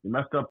is. You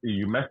messed up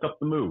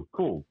the move.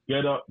 Cool.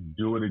 Get up,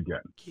 do it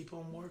again. Keep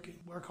on working.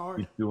 Work hard.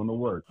 Keep doing the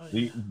work. Oh,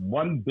 The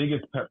one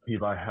biggest pet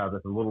peeve I have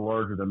that's a little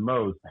larger than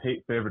most, I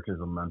hate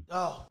favoritism, man.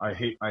 Oh. I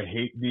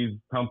hate these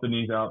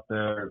companies out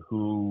there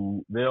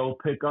who they'll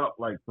pick up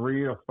like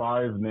 3 or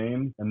 5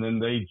 names and then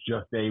they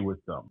just stay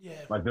with them. Yeah.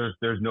 Like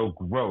there's no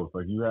growth.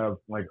 Like you have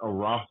like a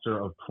roster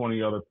of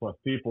 20 other plus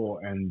people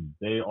and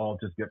they all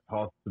just get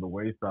tossed to the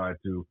wayside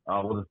to,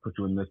 we'll just put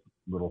you in this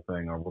little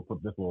thing or we'll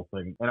put this little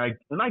thing. And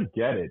I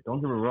get it.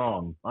 Don't get me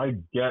wrong. I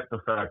get the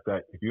fact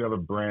that if you have a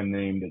brand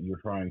name that you're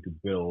trying to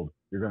build,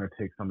 you're going to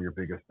take some of your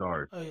biggest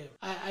stars. Oh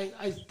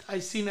yeah, I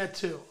seen that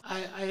too.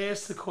 I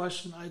asked the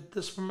question.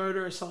 This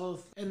promoter I saw,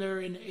 and they're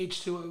in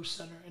H2O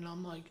Center, and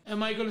I'm like,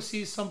 am I going to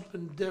see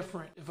something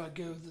different if I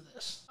go to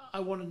this? I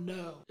want to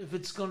know if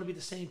it's going to be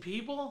the same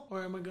people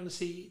or am I going to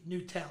see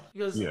new talent?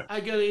 Because I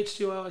go to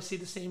H2O, I see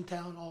the same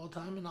talent all the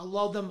time, and I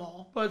love them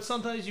all. But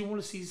sometimes you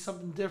want to see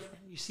something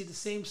different. You see the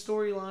same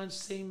storylines,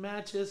 same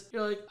matches.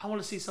 You're like, I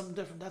want to see something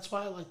different. That's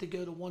why I like to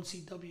go to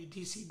 1CW,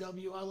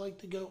 DCW. I like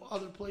to go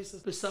other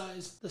places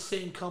besides the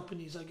same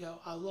companies I go.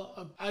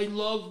 I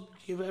love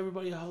give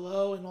everybody a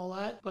hello and all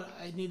that, but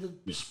I need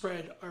to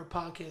spread our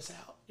podcast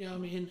out. You know what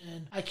I mean?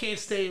 And I can't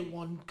stay at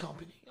one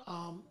company.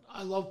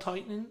 I love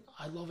Titan.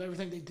 I love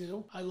everything they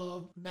do. I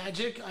love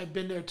Magic. I've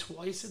been there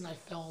twice and I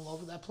fell in love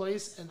with that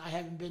place and I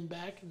haven't been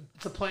back. And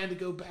it's a plan to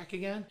go back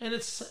again. And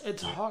it's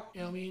hard, you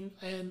know what I mean?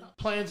 And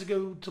plans to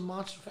go to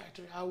Monster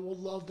Factory. I would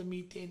love to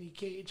meet Danny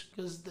Cage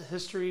because the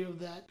history of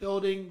that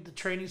building, the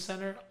training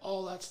center,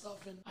 all that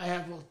stuff. And I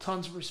have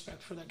tons of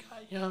respect for that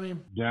guy. You know what I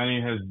mean?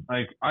 Danny has,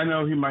 like, I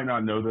know he might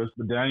not know this,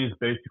 but Danny is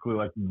basically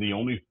like the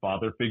only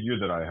father figure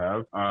that I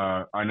have.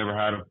 I never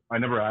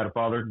had a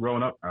father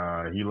growing up.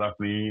 He left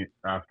me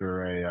after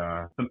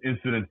some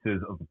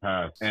incidences of the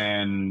past,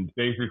 and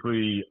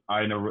basically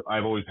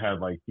I've always had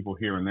like people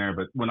here and there,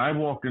 but when I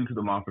walked into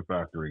the Monster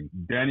Factory,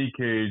 Danny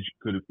Cage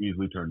could have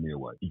easily turned me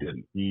away. He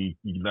didn't. He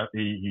let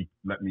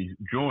me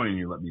join.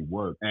 He let me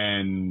work,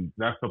 and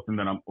that's something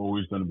that I'm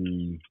always going to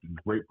be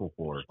grateful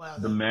for. Wow.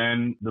 The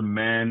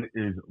man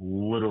is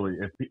literally.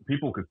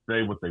 People could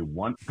say what they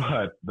want,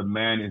 but the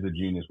man is a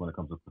genius when it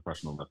comes to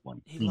professional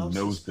wrestling. He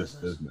knows this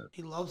business.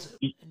 He loves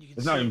it.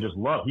 It's not even just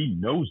love. He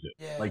knows it.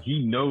 Yeah. Like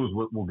he knows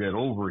what will get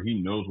over.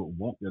 He knows what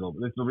won't get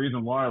over. It's the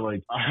reason why,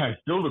 like,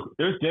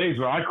 there's days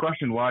where I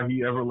question why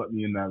he ever let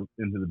me into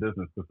the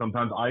business. Because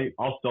sometimes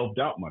I'll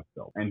self-doubt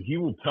myself. And he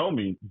will tell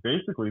me,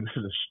 basically, to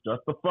just shut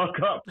the fuck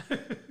up.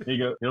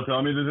 He'll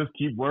tell me to just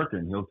keep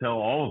working. He'll tell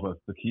all of us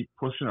to keep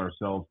pushing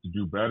ourselves to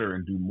do better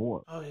and do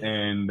more. Oh, yeah.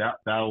 And that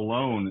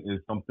alone is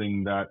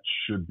something that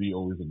should be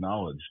always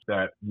acknowledged,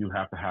 that you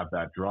have to have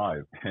that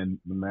drive. And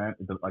the man,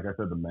 like I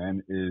said, the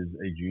man is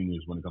a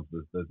genius when it comes to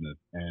this business.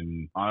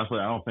 And honestly,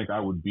 I don't think I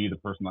would be the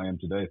person I am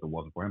today if it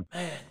wasn't for him.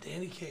 Man,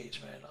 Danny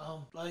Cage,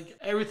 man. Like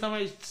every time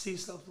I see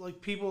stuff,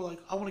 like people like,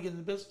 I want to get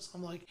into business.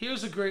 I'm like,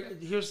 here's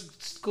the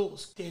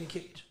schools, Danny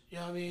Cage. You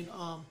know what I mean?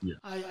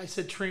 I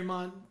said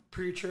Tremont,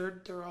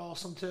 Preacher, they're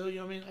awesome too. You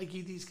know what I mean? I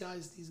give these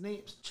guys these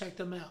names. Check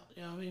them out.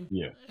 You know what I mean?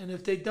 Yeah. And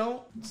if they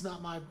don't, it's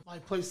not my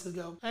place to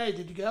go, hey,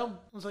 did you go?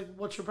 I was like,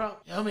 what's your problem?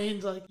 You know what I mean?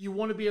 It's like, you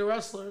want to be a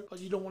wrestler, but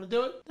you don't want to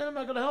do it, then I'm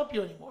not going to help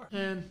you anymore.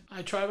 And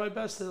I try my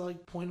best to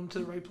like point them to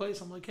the right place.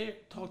 I'm like, hey,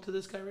 talk to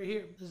this guy right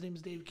here. His name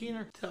is Dave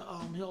Keener.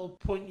 He'll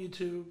point you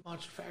to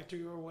Monster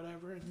Factory or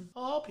whatever, and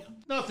I'll help you.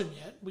 Nothing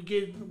yet. We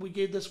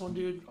gave this one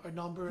dude our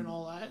number and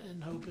all that,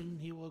 and hoping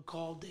he would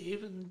call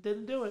Dave, and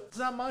didn't do it. It's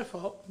not my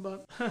fault,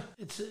 but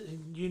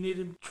you need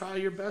to try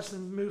your best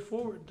and move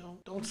forward.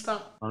 Don't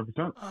stop.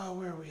 100%.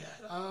 Where are we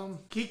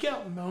at? Geek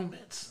out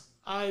moments.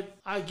 I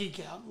geek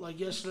out. Like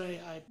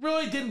yesterday, I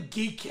really didn't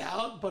geek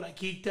out, but I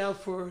geeked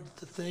out for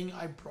the thing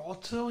I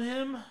brought to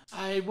him.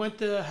 I went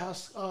to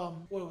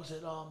what was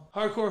it?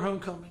 Hardcore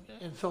Homecoming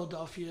in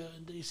Philadelphia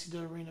in the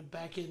ECW Arena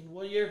back in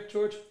what year,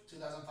 George?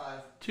 2005.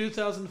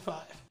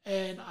 2005.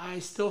 And I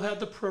still have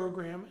the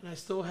program, and I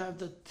still have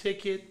the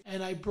ticket,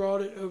 and I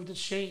brought it over to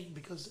Shane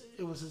because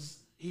it was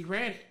he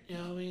ran it, you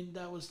know what I mean?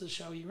 That was the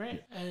show he ran.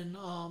 And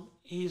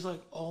he's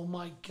like, oh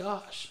my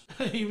gosh.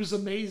 He was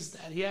amazed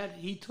that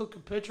he took a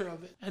picture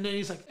of it. And then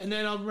he's like, and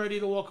then I'm ready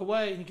to walk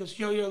away. And he goes,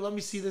 yo, let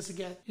me see this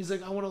again. He's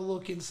like, I want to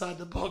look inside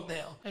the book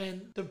now.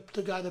 And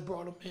the guy that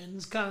brought him in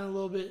is kind of a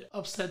little bit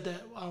upset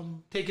that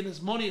I'm taking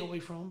his money away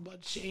from him,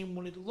 but Shane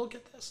wanted to look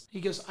at this. He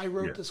goes, I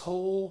wrote this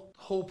whole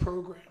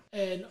program.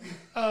 And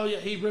oh yeah,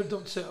 he ribbed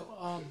him too.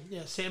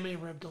 Sammy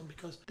ribbed him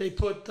because they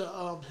put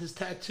his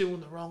tattoo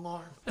on the wrong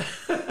arm.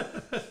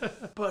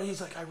 But he's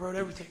like, I wrote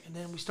everything, and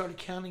then we started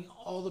counting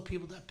all the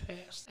people that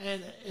passed,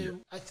 and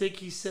I think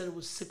he said it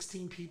was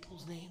 16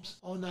 people's names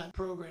on that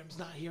program is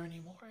not here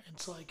anymore.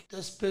 It's like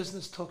this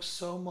business took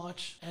so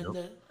much, and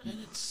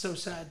it's so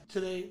sad.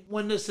 Today,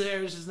 when this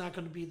airs, is not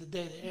going to be the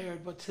day that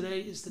aired, but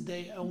today is the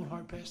day Owen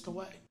Hart passed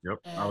away. Yep,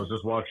 And I was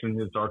just watching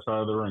his Dark Side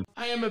of the Ring.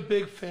 I am a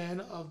big fan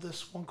of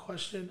this one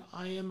question.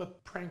 I am a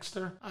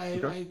prankster.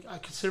 I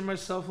consider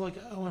myself like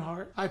Owen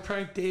Hart. I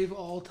prank Dave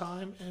all the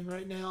time, and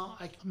right now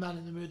I'm not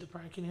in the mood to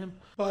pranking him.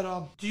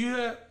 But do you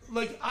have,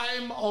 like,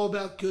 I'm all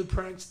about good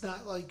pranks,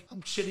 not like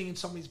I'm shitting in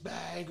somebody's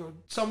bag or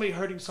somebody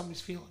hurting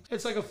somebody's feelings.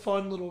 It's like a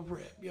fun little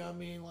rip, you know what I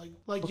mean?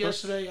 Like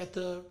yesterday at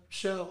the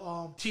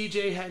show,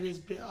 TJ had his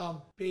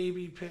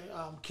baby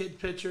kid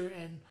picture,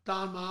 and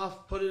Don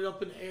Moff put it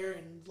up in the air,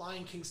 and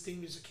Lion King's theme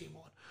music came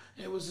on.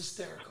 It was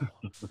hysterical.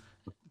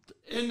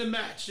 In the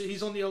match,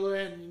 he's on the other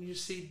end, and you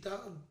see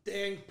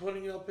Dan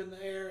putting it up in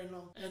the air,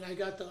 and I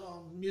got the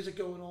music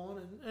going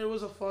on, and it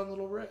was a fun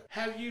little rip.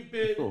 Have you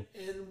been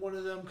in one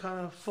of them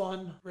kind of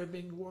fun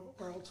ribbing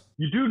worlds?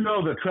 You do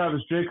know that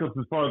Travis Jacobs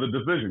is part of the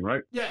division,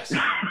 right? Yes.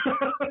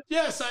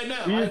 Yes, I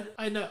know.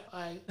 I know.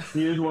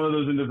 He is one of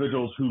those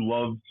individuals who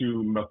loves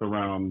to mess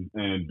around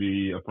and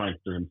be a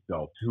prankster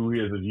himself. Who he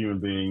is as a human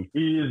being.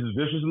 He is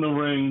vicious in the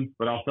ring,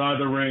 but outside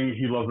the ring,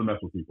 he loves to mess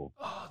with people.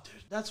 Oh, dude.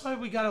 That's why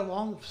we got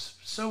along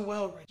so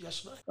well right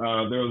yesterday.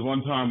 There was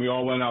one time we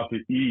all went out to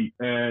eat,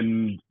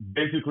 and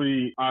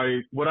basically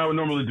what I would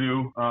normally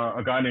do,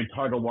 a guy named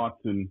Tiger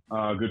Watson,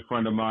 a good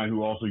friend of mine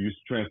who also used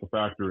to Transfer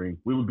Factory,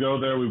 we would go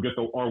there, we would get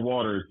our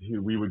waters,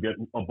 we would get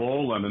a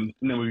bowl of lemons,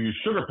 and then we would use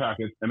sugar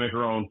packets and make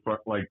our own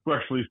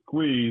freshly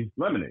squeezed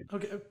lemonade.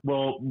 Okay.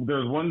 Well,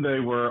 there's one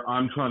day where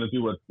I'm trying to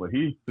do what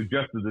he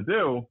suggested to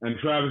do, and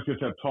Travis just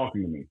kept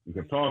talking to me. He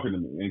kept talking to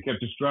me, and he kept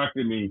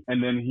distracting me,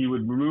 and then he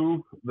would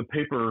remove the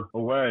paper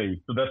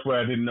away, so that's why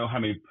I didn't know how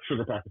many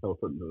sugar packets I was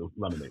putting in the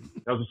lemonade.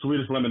 That was the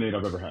sweetest lemonade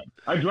I've ever had.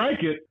 I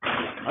drank it.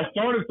 I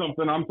started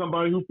something. I'm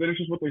somebody who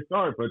finishes what they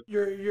start, but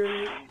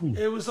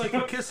it was like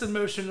a kissing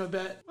motion, I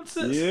bet. What's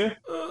this? Yeah.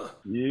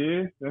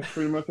 Yeah, that's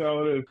pretty much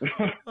how it is.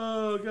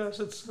 Oh gosh,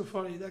 that's so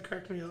funny. That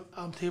cracked me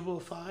up. Table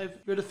of 5.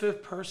 You're the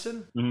 5th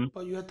person,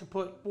 but you have to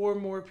put 4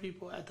 more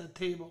people at that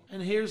table.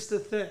 And here's the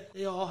thing: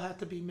 they all have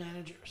to be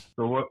managers.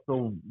 So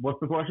what's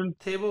the question?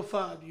 Table of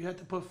 5. You have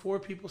to put 4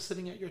 people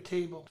sitting at your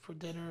table for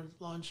dinner,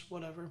 lunch,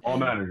 whatever. All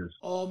managers.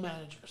 All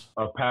managers.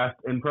 Past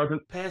and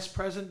present. Past,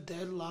 present,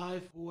 dead,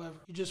 live, whoever.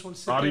 You just want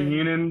to sit Bobby there.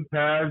 Heenan,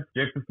 Taz,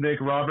 Jake the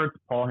Snake Roberts,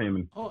 Paul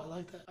Heyman. Oh, I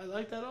like that. I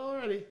like that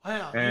already.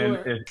 Wow. And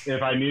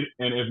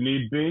if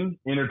need be,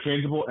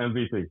 interchangeable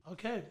MVP.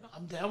 Okay,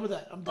 I'm down with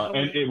that.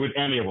 With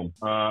any of them.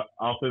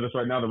 I'll say this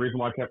right now: the reason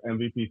why I kept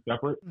MVP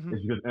separate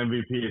is because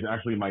MVP is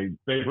actually my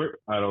favorite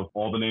out of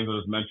all the names I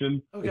just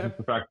mentioned. Okay. It's just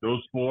the fact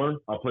those 4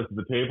 I'll place at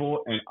the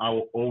table, and I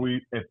will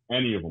always, if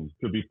any of them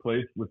could be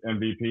placed with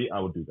MVP, I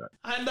will do that.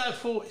 I'm that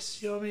voice.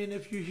 You know what I mean?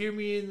 If you hear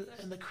me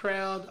in the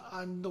crowd,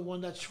 I'm the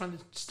one that's trying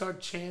to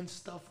start chants,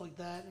 stuff like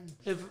that. And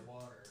if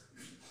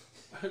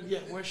yeah,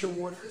 where's your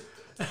water?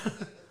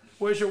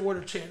 Where's your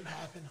water chant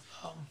happen?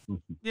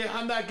 Yeah,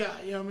 I'm that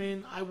guy. You know what I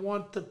mean? I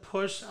want the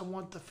push. I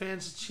want the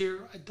fans to cheer.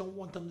 I don't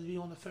want them to be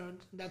on the phone.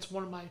 That's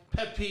one of my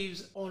pet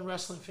peeves on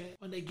wrestling fans.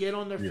 When they get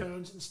on their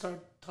phones and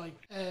start typing,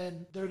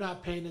 and they're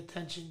not paying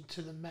attention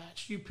to the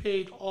match. You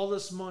paid all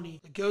this money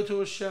to go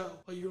to a show,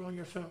 but you're on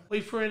your phone.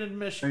 Wait for an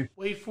admission.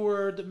 Wait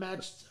for the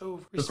match to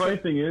over. The funny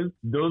thing is,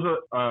 those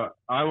are,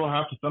 I will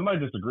have to, somebody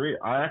disagree.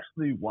 I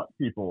actually want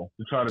people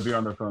to try to be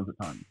on their phones at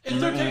times. If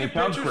they're taking it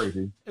sounds pictures,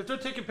 crazy. If they're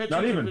taking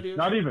pictures,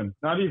 Not even.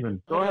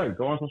 Go Okay. ahead.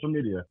 Go on social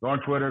media. Go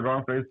on Twitter. Go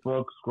on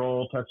Facebook.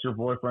 Scroll. Text your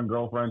boyfriend,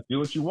 girlfriend. Do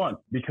what you want,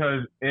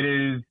 because it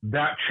is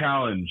that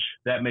challenge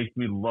that makes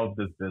me love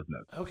this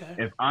business. Okay.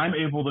 If I'm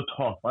able to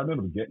talk, if I'm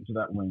able to get into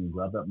that ring and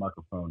grab that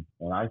microphone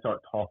and I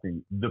start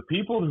talking, the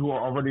people who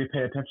are already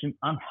paying attention,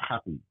 I'm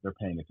happy they're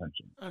paying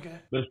attention. Okay.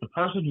 There's the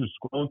person who's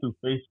scrolling through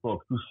Facebook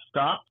who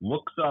stops,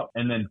 looks up,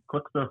 and then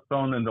clicks their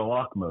phone into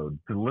lock mode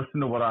to listen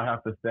to what I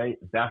have to say.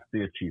 That's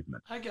the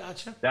achievement. I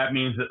gotcha. That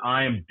means that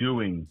I am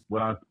doing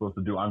what I'm supposed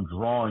to do. I'm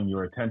drawing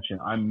your attention.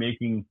 I'm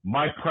making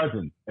my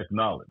presence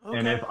acknowledged. Okay.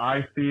 And if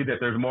I see that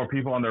there's more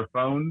people on their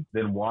phones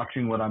than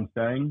watching what I'm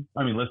saying,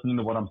 listening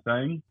to what I'm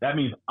saying, that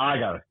means I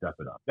got to step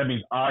it up. That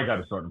means I got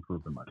to start improving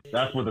with their money.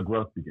 That's where the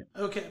growth begins.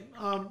 Okay.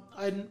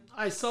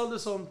 I saw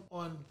this on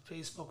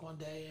Facebook one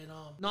day, and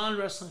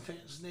non-wrestling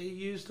fans, they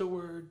use the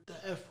word, the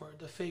F word,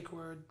 the fake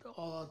word,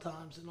 all the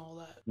times and all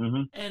that.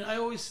 Mm-hmm. And I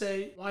always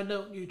say, why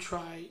don't you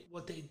try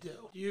what they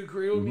do? Do you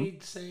agree with me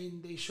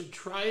saying they should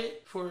try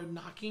it for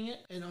knocking it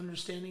and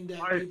understanding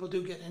that people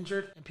do get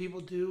injured and people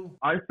do?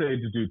 I say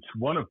to do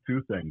one of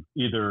two things.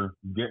 Either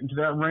get into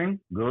that ring,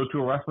 go to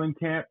a wrestling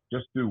camp,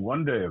 just do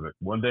one day of it.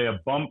 One day of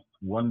bumps,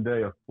 one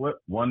day of flip,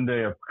 one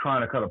day of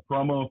trying to cut a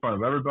promo in front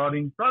of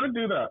everybody. Try to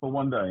do that for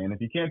one day. And if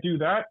you can't do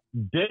that,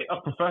 date a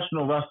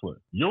professional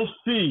wrestler. You'll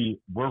see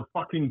we're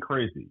fucking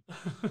crazy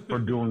for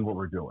doing what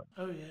we're doing.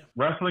 Oh, yeah.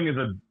 Wrestling is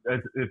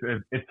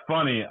it's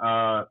funny.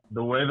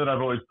 The way that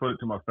I've always put it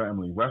to my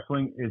family,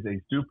 wrestling is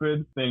a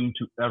stupid thing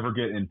to ever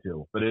get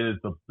into, but it is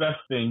the best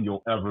thing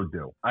you'll ever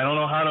do. I don't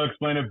know how to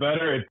explain it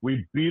better.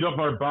 We beat up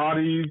our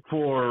bodies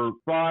for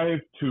 5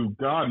 to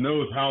God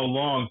knows how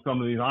long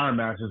some of these iron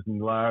matches can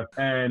last,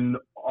 and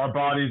our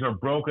bodies are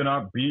broken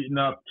up, beaten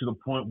up to the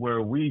point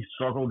where we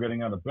struggle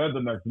getting out of bed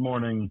the next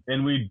morning,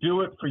 and we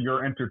do it for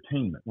your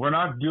entertainment. We're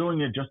not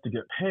doing it just to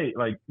get paid.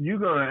 Like, you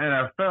go to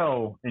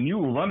NFL and you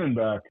were running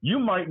back, you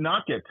might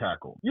not get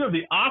tackled. You have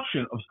the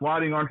option of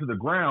sliding onto the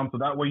ground so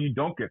that way you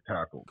don't get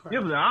tackled. Correct. You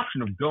have the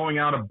option of going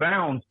out of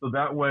bounds so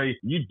that way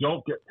you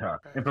don't get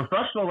tackled. In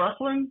professional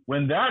wrestling,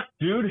 when that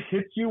dude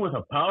hits you with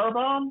a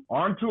powerbomb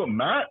onto a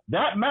mat,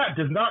 that mat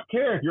does not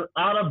care if you're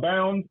out of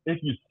bounds, if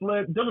you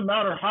slip. It doesn't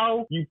matter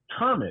how you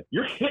turn it.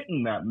 You're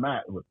hitting that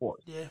mat with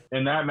force. Yeah.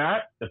 And that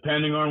mat,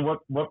 depending on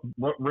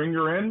what ring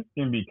you're in,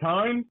 can be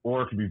kind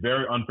or it can be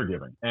very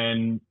unforgiving.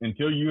 And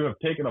until you have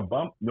taken a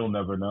bump, you'll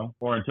never know.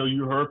 Or until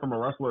you heard from a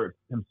wrestler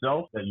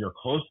himself that you're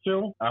close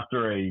to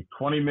after a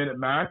 20-minute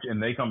match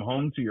and they come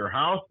home to your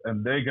house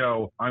and they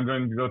go, I'm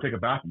going to go take a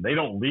bath. And they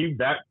don't leave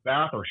that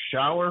bath or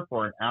shower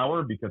for an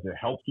hour because it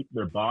helps keep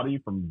their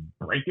body from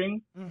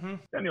breaking. Mm-hmm.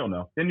 Then you'll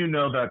know. Then you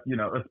know that,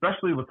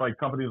 especially with like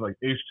companies like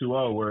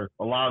H2O where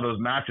a lot of those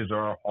matches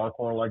are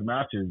hardcore like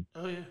matches.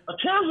 Oh, yeah. A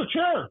chair's a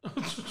chair.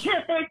 You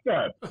can't fake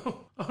that.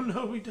 Oh,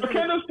 no, we don't. A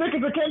kendo stick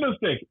is a kendo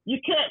stick. You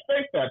can't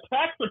fake that.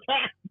 Tax or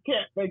tax. You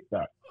can't fake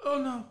that. Oh,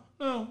 no.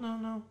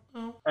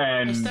 No.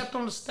 And I stepped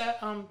on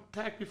the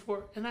tack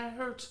before, and that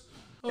hurts.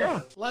 Oh,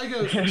 yeah.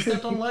 Legos. I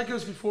stepped on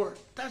Legos before.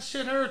 That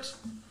shit hurts.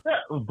 Yeah,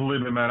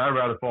 believe me, man. I'd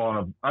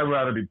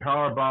rather be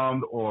power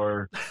bombed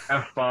or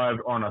F5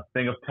 on a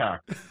thing of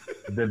tack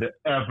than to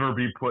ever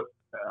be put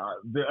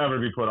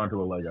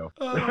onto a Lego.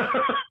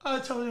 I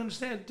totally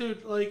understand,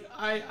 dude. Like,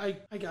 I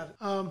got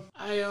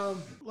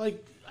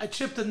it. I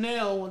chipped a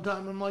nail one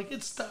time. I'm like,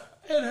 it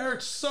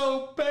hurts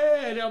so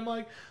bad. I'm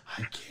like,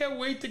 I can't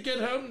wait to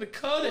get home to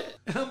cut it.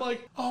 And I'm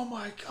like, oh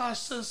my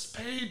gosh, this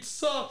pain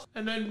sucks.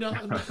 And then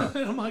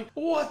I'm like,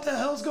 what the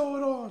hell's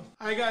going on?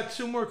 I got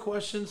 2 more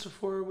questions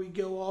before we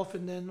go off,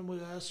 and then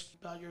we'll ask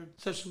about your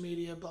social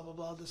media, blah, blah,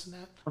 blah, this and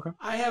that. Okay.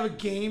 I have a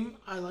game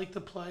I like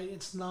to play.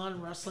 It's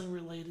non-wrestling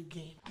related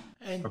game.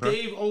 And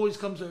Dave always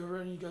comes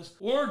over and he goes,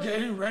 we're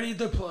getting ready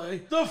to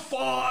play the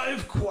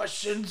 5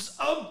 questions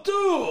of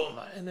doom.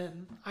 And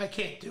then I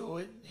can't do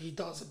it. He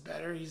does it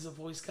better. He's a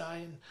voice guy.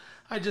 And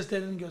I just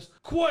did it and he goes,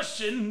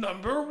 question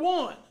number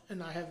 1.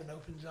 And I haven't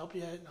opened it up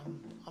yet.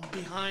 I'm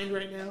behind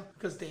right now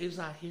because Dave's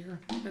not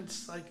here.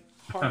 It's like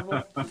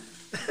horrible.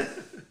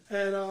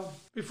 And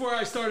before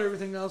I start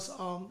everything else,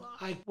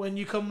 when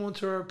you come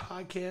onto our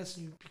podcast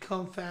and you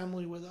become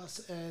family with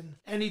us, and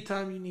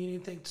anytime you need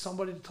anything,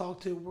 somebody to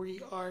talk to,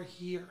 we are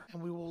here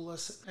and we will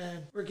listen.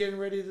 And we're getting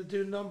ready to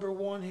do number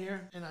 1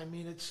 here, and I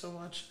mean it so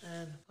much.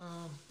 And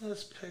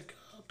let's pick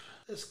up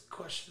this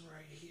question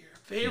right here.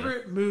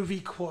 Favorite movie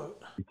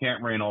quote? You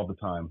can't rain all the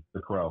time. The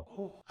Crow.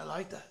 Oh, I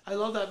like that. I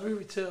love that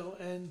movie too.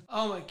 And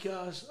oh my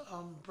gosh,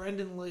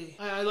 Brendan Lee.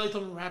 I liked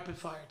him in Rapid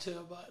Fire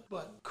too,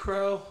 but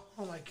Crow.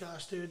 Oh my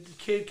gosh, dude, the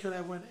kid could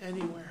have went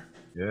anywhere.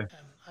 Yeah.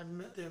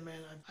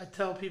 I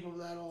tell people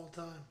that all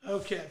the time.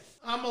 Okay,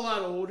 I'm a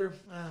lot older.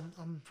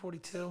 I'm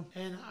 42,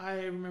 and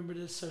I remember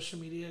this social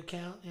media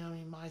account.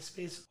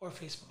 MySpace or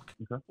Facebook.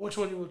 Okay. Which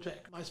one you would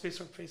pick,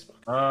 MySpace or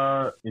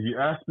Facebook? If you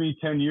asked me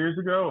 10 years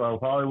ago, I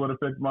probably would have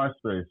picked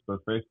MySpace,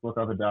 but Facebook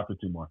I've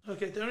adapted to more.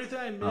 Okay, the only thing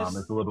I miss.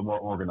 It's a little bit more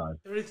organized.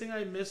 The only thing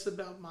I miss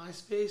about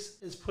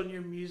MySpace is putting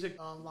your music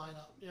on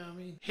lineup. You know what I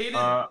mean?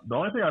 The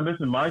only thing I miss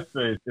in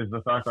MySpace is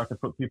the fact I could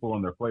put people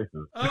in their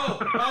places.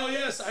 Oh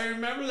yes, I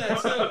remember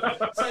that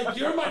too. It's like,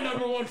 you're my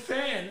number 1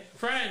 friend,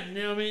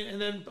 you know what I mean? And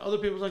then other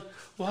people's like,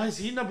 why is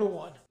he number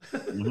 1?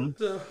 Mm-hmm.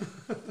 So,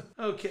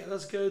 okay,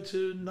 let's go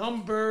to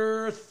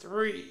number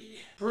 3.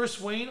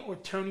 Bruce Wayne or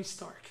Tony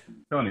Stark?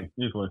 Tony,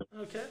 easily.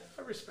 Okay,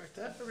 I respect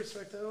that. I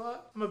respect that a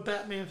lot. I'm a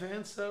Batman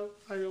fan, so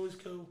I always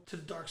go to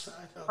the dark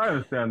side. Okay. I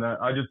understand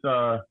that. I just,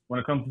 when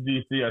it comes to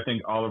DC, I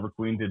think Oliver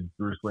Queen did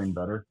Bruce Wayne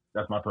better.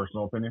 That's my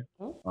personal opinion.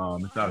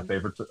 It's not a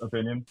favorite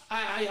opinion.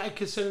 I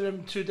consider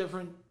them 2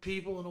 different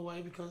people in a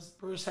way because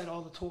Bruce had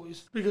all the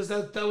toys. Because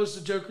that was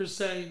the Joker's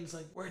saying. He's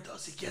like, where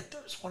does he get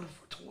those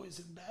wonderful toys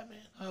in Batman?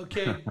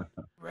 Okay,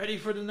 ready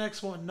for the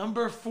next one.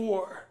 Number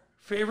 4,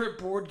 favorite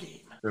board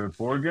game. Favorite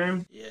board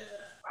game? Yeah.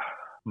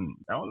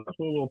 That one's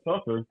actually a little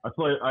tougher.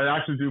 I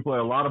actually do play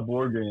a lot of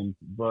board games,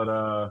 but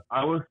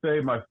I would say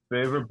my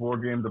favorite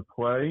board game to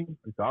play.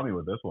 You got me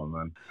with this one,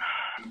 man.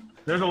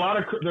 There's a lot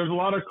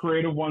of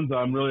creative ones that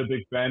I'm really a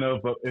big fan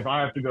of, but if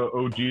I have to go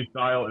OG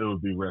style, it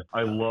would be Risk.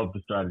 I love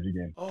the strategy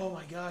game. Oh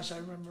my gosh, I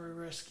remember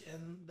Risk,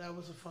 and that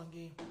was a fun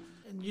game.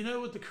 And you know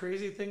what the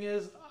crazy thing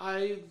is?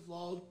 I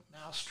love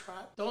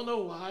Mousetrap. Don't know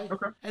why.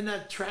 Okay. And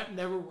that trap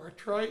never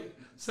worked right.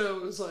 So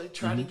it was like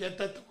trying to get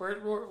that to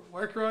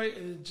work right,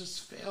 and it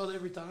just failed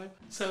every time.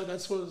 So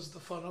that's what was the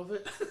fun of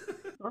it.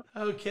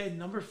 Okay,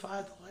 number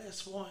 5, the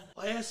last one.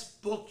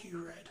 Last book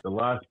you read. The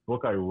last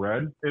book I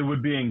read, it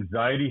would be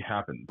Anxiety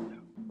Happens.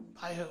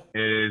 By who?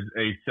 It is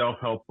a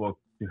self-help book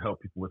to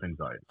help people with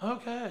anxiety.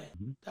 Okay,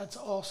 that's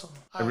awesome.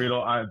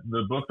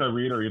 The books I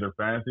read are either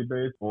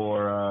fantasy-based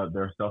or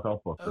they're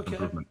self-help books. Okay,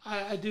 Improvement.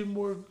 I do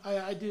more.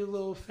 I do a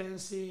little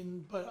fantasy,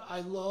 but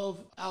I love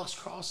Alex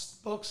Cross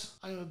books.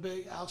 I'm a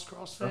big Alex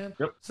Cross fan.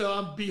 Yep. So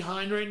I'm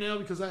behind right now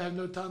because I have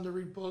no time to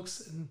read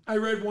books. And I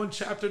read one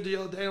chapter the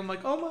other day. I'm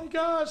like, oh my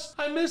gosh,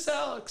 I miss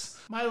Alex.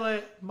 My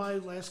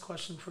last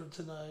question for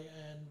tonight,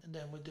 and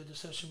then we do the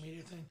social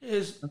media thing,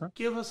 is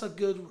give us a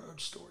good road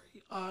story.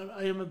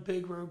 I am a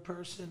big road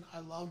person. I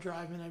love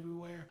driving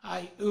everywhere.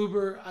 I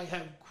Uber. I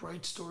have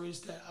great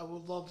stories that I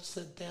would love to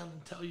sit down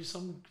and tell you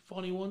some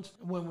funny ones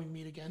when we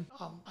meet again.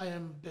 I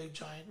am a big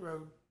giant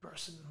road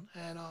person,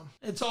 and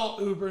it's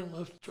all Uber and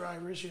Lyft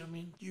drivers. You know what I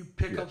mean? You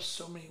pick up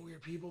so many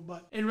weird people,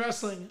 but in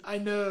wrestling, I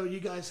know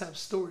you guys have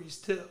stories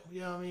too.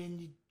 You know what I mean?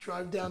 You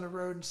drive down the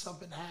road and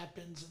something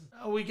happens,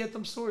 and we get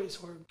them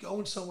stories. We're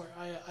going somewhere.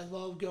 I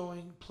love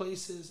going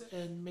places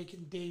and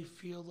making Dave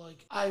feel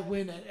like I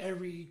win at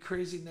every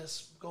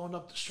craziness, going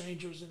up to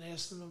strangers and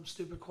asking them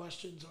stupid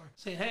questions, or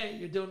saying, hey,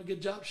 you're doing a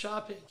good job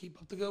shopping, keep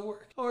up the good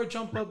work, or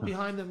jump up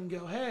behind them and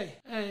go, hey,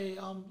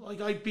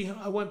 like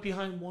I went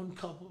behind one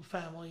couple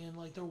family, and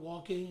like they're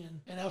walking,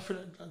 and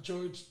Alfred and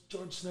George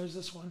knows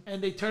this one, and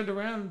they turned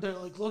around and they're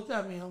like looked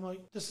at me, and I'm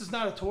like, this is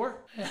not a tour.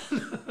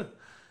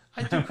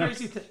 I do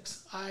crazy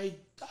things. I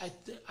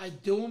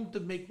do them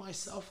to make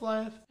myself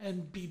laugh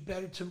and be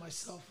better to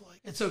myself. Like,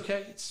 it's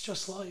okay. It's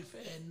just life,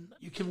 and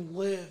you can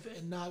live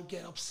and not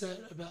get upset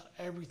about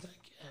everything.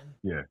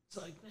 And it's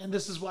like, and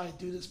this is why I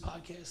do this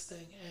podcast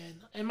thing.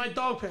 And my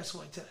dog passed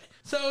away today,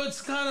 so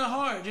it's kind of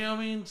hard. You know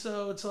what I mean?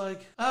 So it's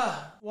like,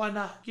 why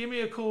not? Give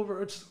me a cool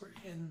road story,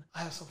 and I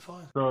have some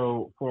fun.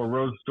 So for a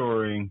road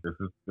story,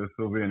 this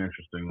will be an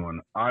interesting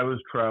one. I was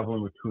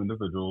traveling with 2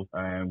 individuals,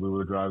 and we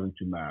were driving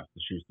to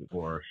Massachusetts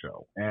for a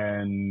show,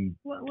 and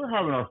we're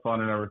having our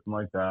fun and everything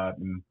like that,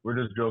 and we're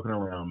just joking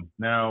around.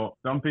 Now,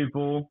 some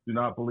people do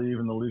not believe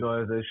in the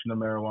legalization of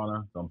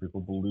marijuana. Some people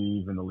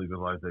believe in the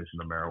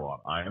legalization of marijuana.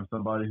 I am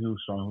somebody who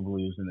strongly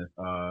believes in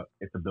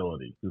its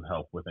ability to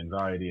help with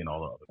anxiety and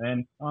all that.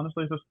 And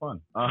honestly, it's just fun.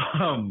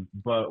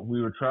 But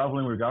we were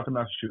traveling. We got to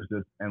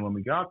Massachusetts, and when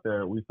we got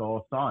there, we saw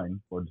a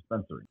sign for a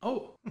dispensary.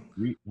 Oh,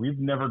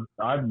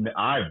 I've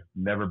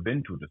never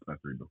been to a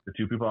dispensary before. The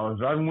 2 people I was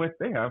driving with,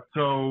 they have.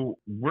 So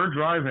we're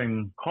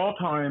driving. Call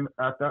time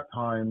at that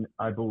time,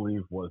 I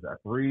believe, was at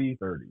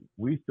 3:30.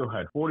 We still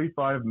had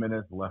 45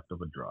 minutes left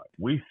of a drive.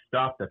 We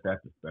stopped at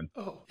that dispensary.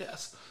 Oh,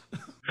 yes.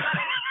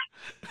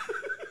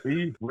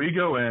 We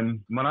go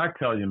in. When I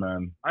tell you,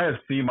 man, I have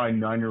seen my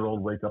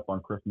 9-year-old wake up on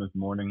Christmas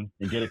morning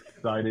and get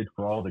excited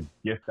for all the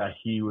gifts that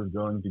he was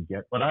going to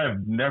get. But I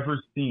have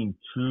never seen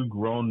 2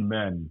 grown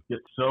men get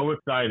so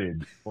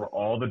excited for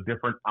all the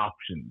different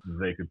options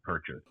they could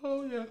purchase.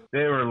 Oh, yeah.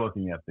 They were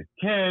looking at the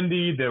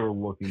candy. They were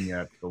looking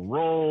at the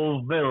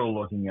rolls. They were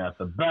looking at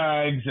the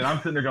bags. And I'm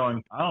sitting there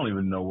going, I don't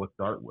even know what to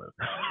start with.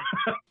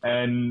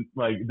 And,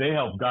 like, they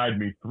helped guide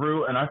me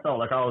through. And I felt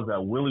like I was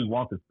at Willy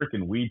Wonka's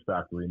freaking weed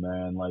factory,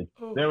 man. Like,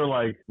 they were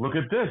like, look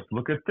at this,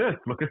 look at this,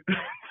 look at this.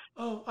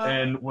 Oh,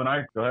 and when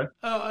go ahead.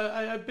 Oh,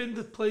 I've been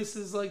to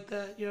places like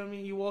that. You know what I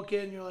mean? You walk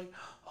in, you're like,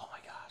 oh my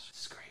gosh,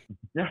 this is great.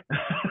 Yeah.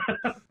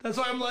 That's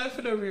why I'm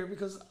laughing over here,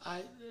 because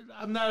I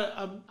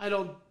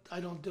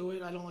don't do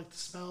it. I don't like the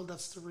smell.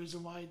 That's the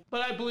reason why.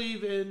 But I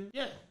believe in,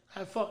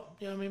 have fun.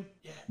 You know what I mean?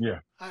 Yeah.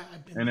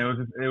 I've been and it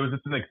was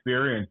just an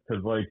experience,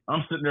 because like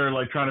I'm sitting there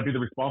like trying to be the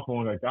responsible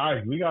one, like,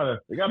 guys, we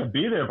gotta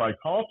be there by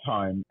call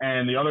time,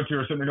 and the other 2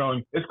 are sitting there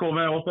going, it's cool,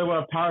 man, we'll say we'll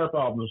have tire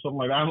problems or something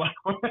like that. I'm like,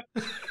 what?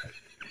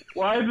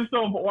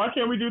 Why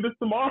can't we do this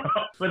tomorrow?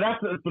 But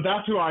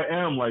that's who I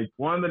am. Like,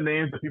 one of the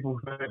names that people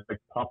say is like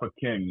Papa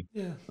King.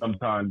 Yeah.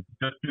 Sometimes,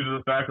 just due to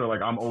the fact that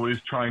like I'm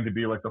always trying to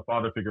be like the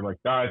father figure. Like,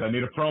 guys, I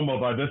need a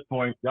promo by this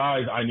point.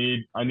 Guys,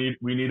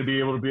 we need to be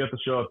able to be at the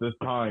show at this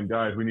time.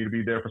 Guys, we need to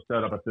be there for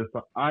setup at this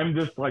time. I'm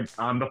just like,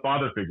 I'm the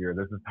father figure.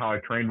 This is how I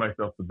trained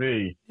myself to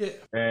be. Yeah.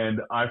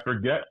 And I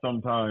forget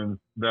sometimes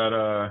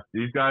that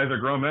these guys are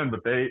grown men,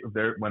 but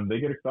they're when they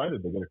get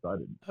excited, they get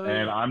excited. Oh,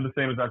 and I'm the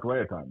same exact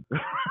way at times.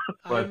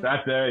 But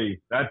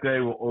I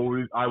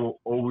will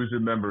always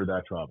remember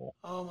that travel.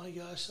 Oh my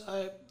gosh,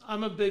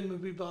 I'm a big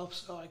movie buff,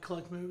 so I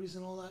collect movies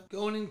and all that.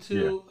 Going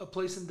into a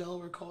place in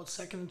Delaware called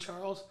Second and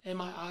Charles, and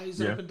my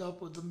eyes opened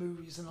up with the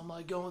movies, and I'm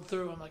like going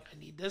through. I'm like, I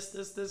need this,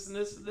 this, this, and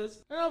this, and this,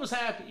 and I was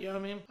happy. You know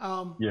what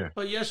I mean?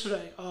 But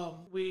yesterday,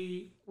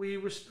 we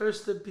were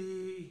supposed to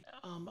be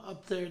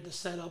up there to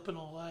set up and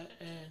all that,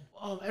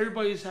 and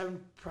everybody's having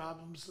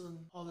problems and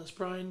all this.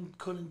 Brian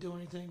couldn't do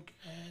anything,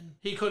 and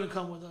he couldn't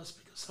come with us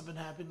because something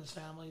happened in his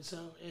family,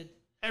 so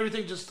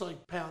everything just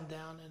like pound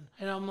down,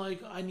 and I'm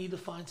like, I need to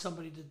find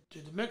somebody to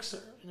do the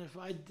mixer, and if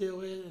I do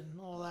it and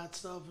all that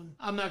stuff, and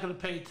I'm not going to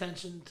pay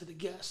attention to the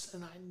guests,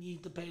 and I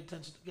need to pay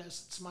attention to the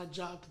guests. It's my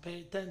job to pay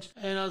attention.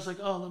 And I was like,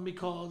 oh, let me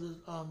call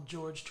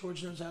George.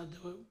 George knows how to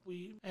do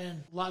it.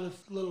 And a lot of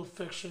little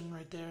fiction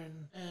right there,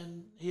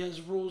 and he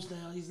has rules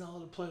now. He's not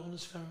allowed to play on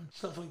his phone,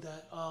 stuff like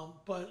that.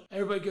 But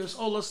everybody goes,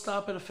 oh, let's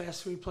stop at a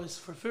fast food place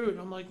for food. And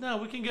I'm like, no,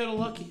 we can go to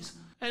Lucky's.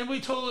 And I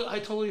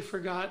totally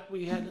forgot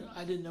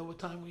I didn't know what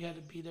time we had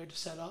to be there to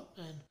set up,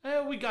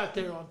 and we got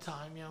there on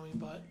time, you know what I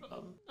mean?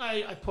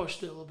 But I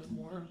pushed it a little bit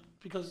more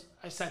because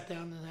I sat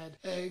down and had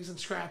eggs and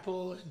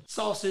scrapple and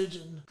sausage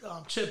and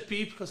chipped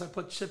beef, because I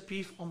put chipped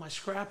beef on my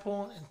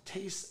scrapple and it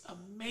tastes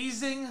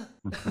amazing.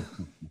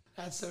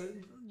 That's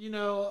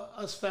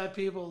us fat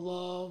people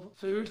love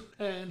food,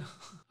 and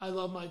I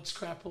love my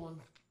scrapple and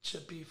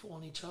chipped beef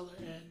on each other,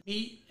 and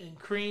meat and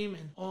cream,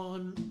 and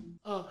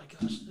oh my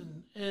gosh,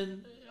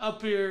 and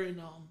up here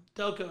in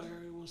Delco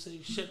area we'll say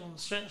shit on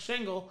the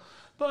shingle,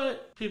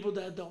 but people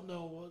that don't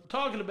know what I'm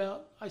talking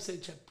about, I say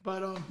chip.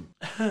 But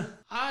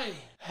I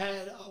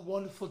had a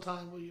wonderful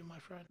time with you, my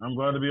friend. I'm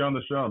glad to be on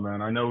the show,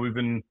 man. I know we've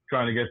been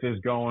trying to get this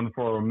going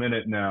for a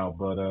minute now,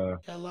 but a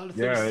lot of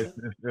things.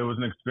 It was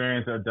an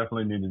experience that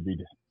definitely needed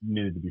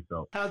to be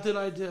felt. How did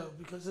I do?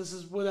 Because this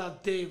is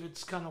without Dave.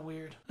 It's kind of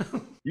weird.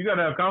 You got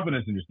to have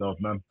confidence in yourself,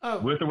 man.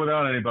 With or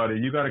without anybody,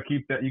 you got to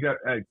keep that.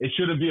 It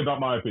shouldn't be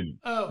about my opinion.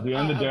 At the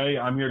end of the day,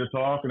 I'm here to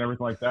talk and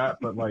everything like that.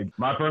 But like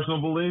my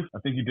personal belief, I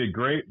think you did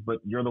great. But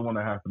you're the one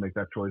that has to make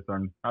that choice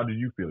on how did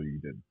you feel you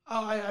did.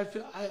 Oh,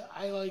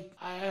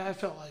 I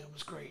felt like it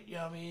was great. You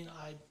know what I mean?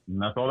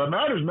 And that's all that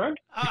matters, man.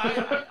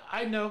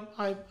 I know.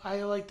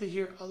 I like to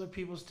hear other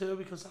people's too,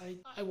 because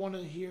I want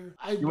to hear.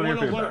 I want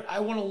to learn.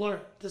 I want to learn.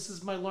 This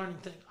is my learning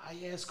thing.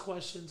 I ask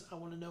questions. I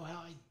want to know how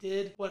I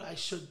did, what I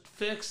should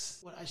fix,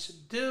 what I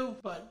should do.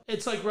 But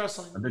it's like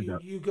wrestling.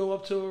 You go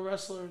up to a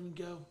wrestler and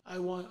go, I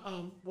want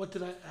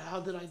how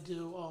did I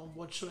do?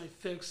 What should I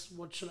fix?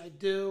 What should I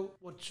do?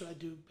 What should I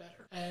do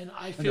better? And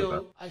I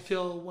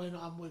feel when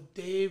I'm with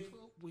Dave,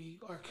 we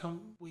are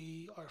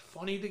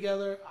funny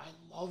together. I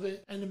love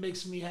it, and it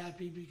makes me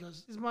happy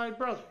because he's my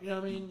brother. You know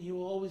what I mean? He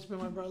will always be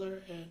my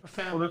brother and our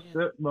family.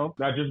 Well,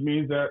 that just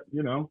means that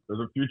there's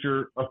a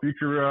future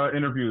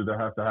interview that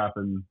has to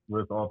happen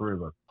with all three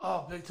of us.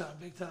 Oh, big time.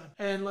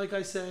 And like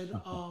I said,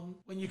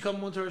 when you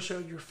come onto our show,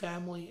 you're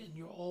family, and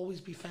you'll always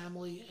be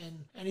family.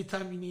 And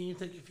anytime you need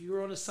anything, if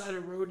you're on the side of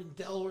the road in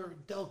Delaware or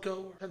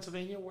Delco or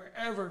Pennsylvania,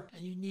 wherever,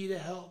 and you need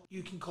help,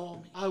 you can call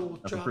me. I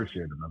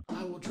appreciate it, man.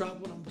 I will drop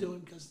what I'm doing,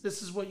 because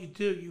this is what you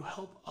do. You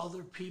help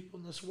other people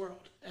in this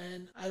world.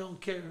 And I don't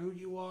care who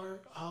you are.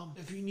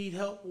 If you need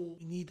help,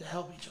 we need to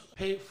help each other.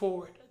 Pay it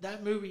forward.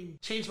 That movie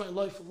changed my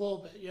life a little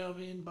bit, you know what I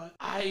mean? But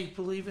I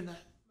believe in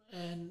that.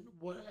 And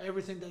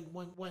everything that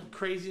went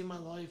crazy in my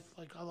life,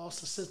 like I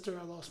lost a sister,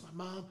 I lost my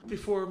mom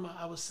before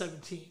I was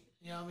 17.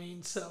 You know what I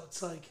mean? So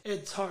it's like,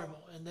 it's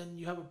horrible. And then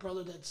you have a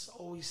brother that's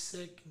always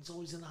sick, and he's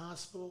always in the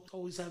hospital,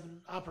 always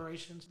having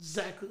operations.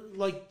 Exactly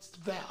like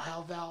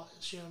how Val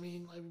is, you know what I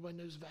mean? Everybody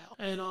knows Val.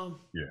 And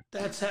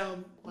that's how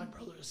my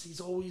brother is. He's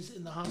always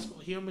in the hospital.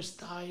 He almost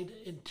died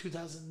in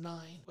 2009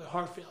 with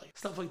heart failure,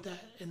 stuff like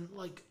that. And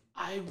like,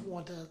 I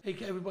want to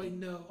make everybody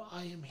know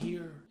I am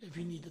here if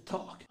you need to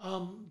talk.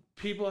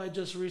 People I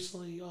just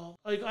recently,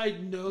 I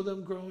know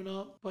them growing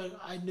up, but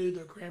I knew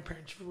their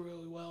grandparents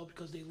really well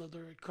because they lived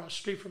right across the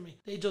street from me.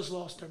 They just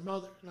lost their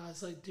mother. And I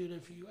was like, dude,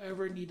 if you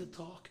ever need to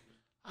talk,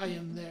 I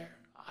am there.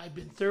 I've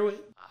been through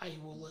it. I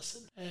will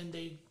listen. And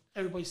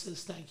everybody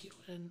says thank you.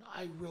 And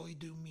I really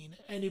do mean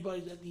it.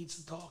 Anybody that needs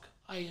to talk,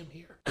 I am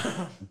here.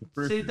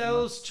 See, that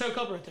was choke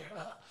up right there.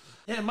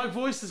 Yeah, my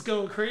voice is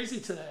going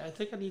crazy today. I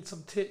think I need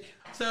some tea.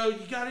 So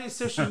you got any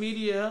social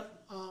media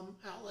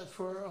outlet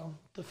for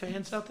the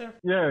fans out there?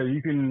 Yeah,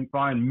 you can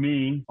find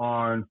me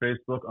on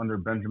Facebook under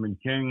Benjamin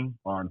King,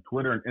 on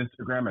Twitter and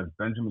Instagram as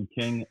Benjamin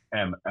King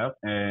MF.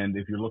 And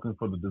if you're looking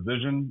for the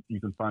Division, you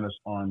can find us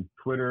on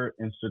Twitter,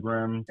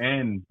 Instagram,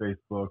 and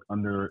Facebook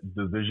under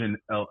Division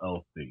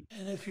LLC.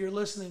 And if you're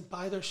listening,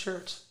 buy their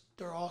shirts.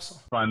 They're awesome.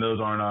 Find those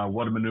on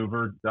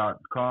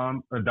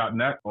whatamaneuver.com or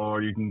 .net,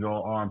 or you can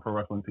go on Pro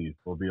Wrestling Tees.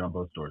 We'll be on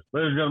both stores.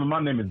 Ladies and gentlemen,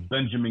 my name is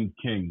Benjamin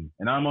King,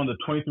 and I'm on the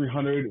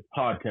 2300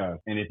 podcast.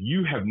 And if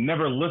you have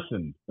never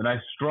listened, then I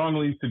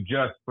strongly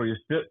suggest for you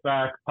sit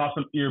back, pop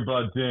some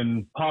earbuds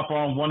in, pop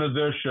on one of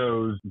their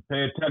shows, and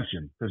pay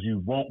attention, because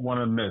you won't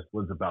want to miss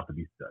what's about to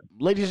be said.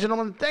 Ladies and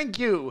gentlemen, thank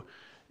you.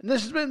 And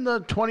this has been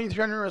the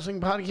 2300 Wrestling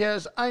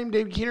Podcast. I'm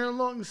Dave Keener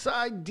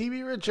alongside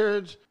DB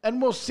Richards,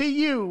 and we'll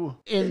see you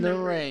in the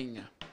ring.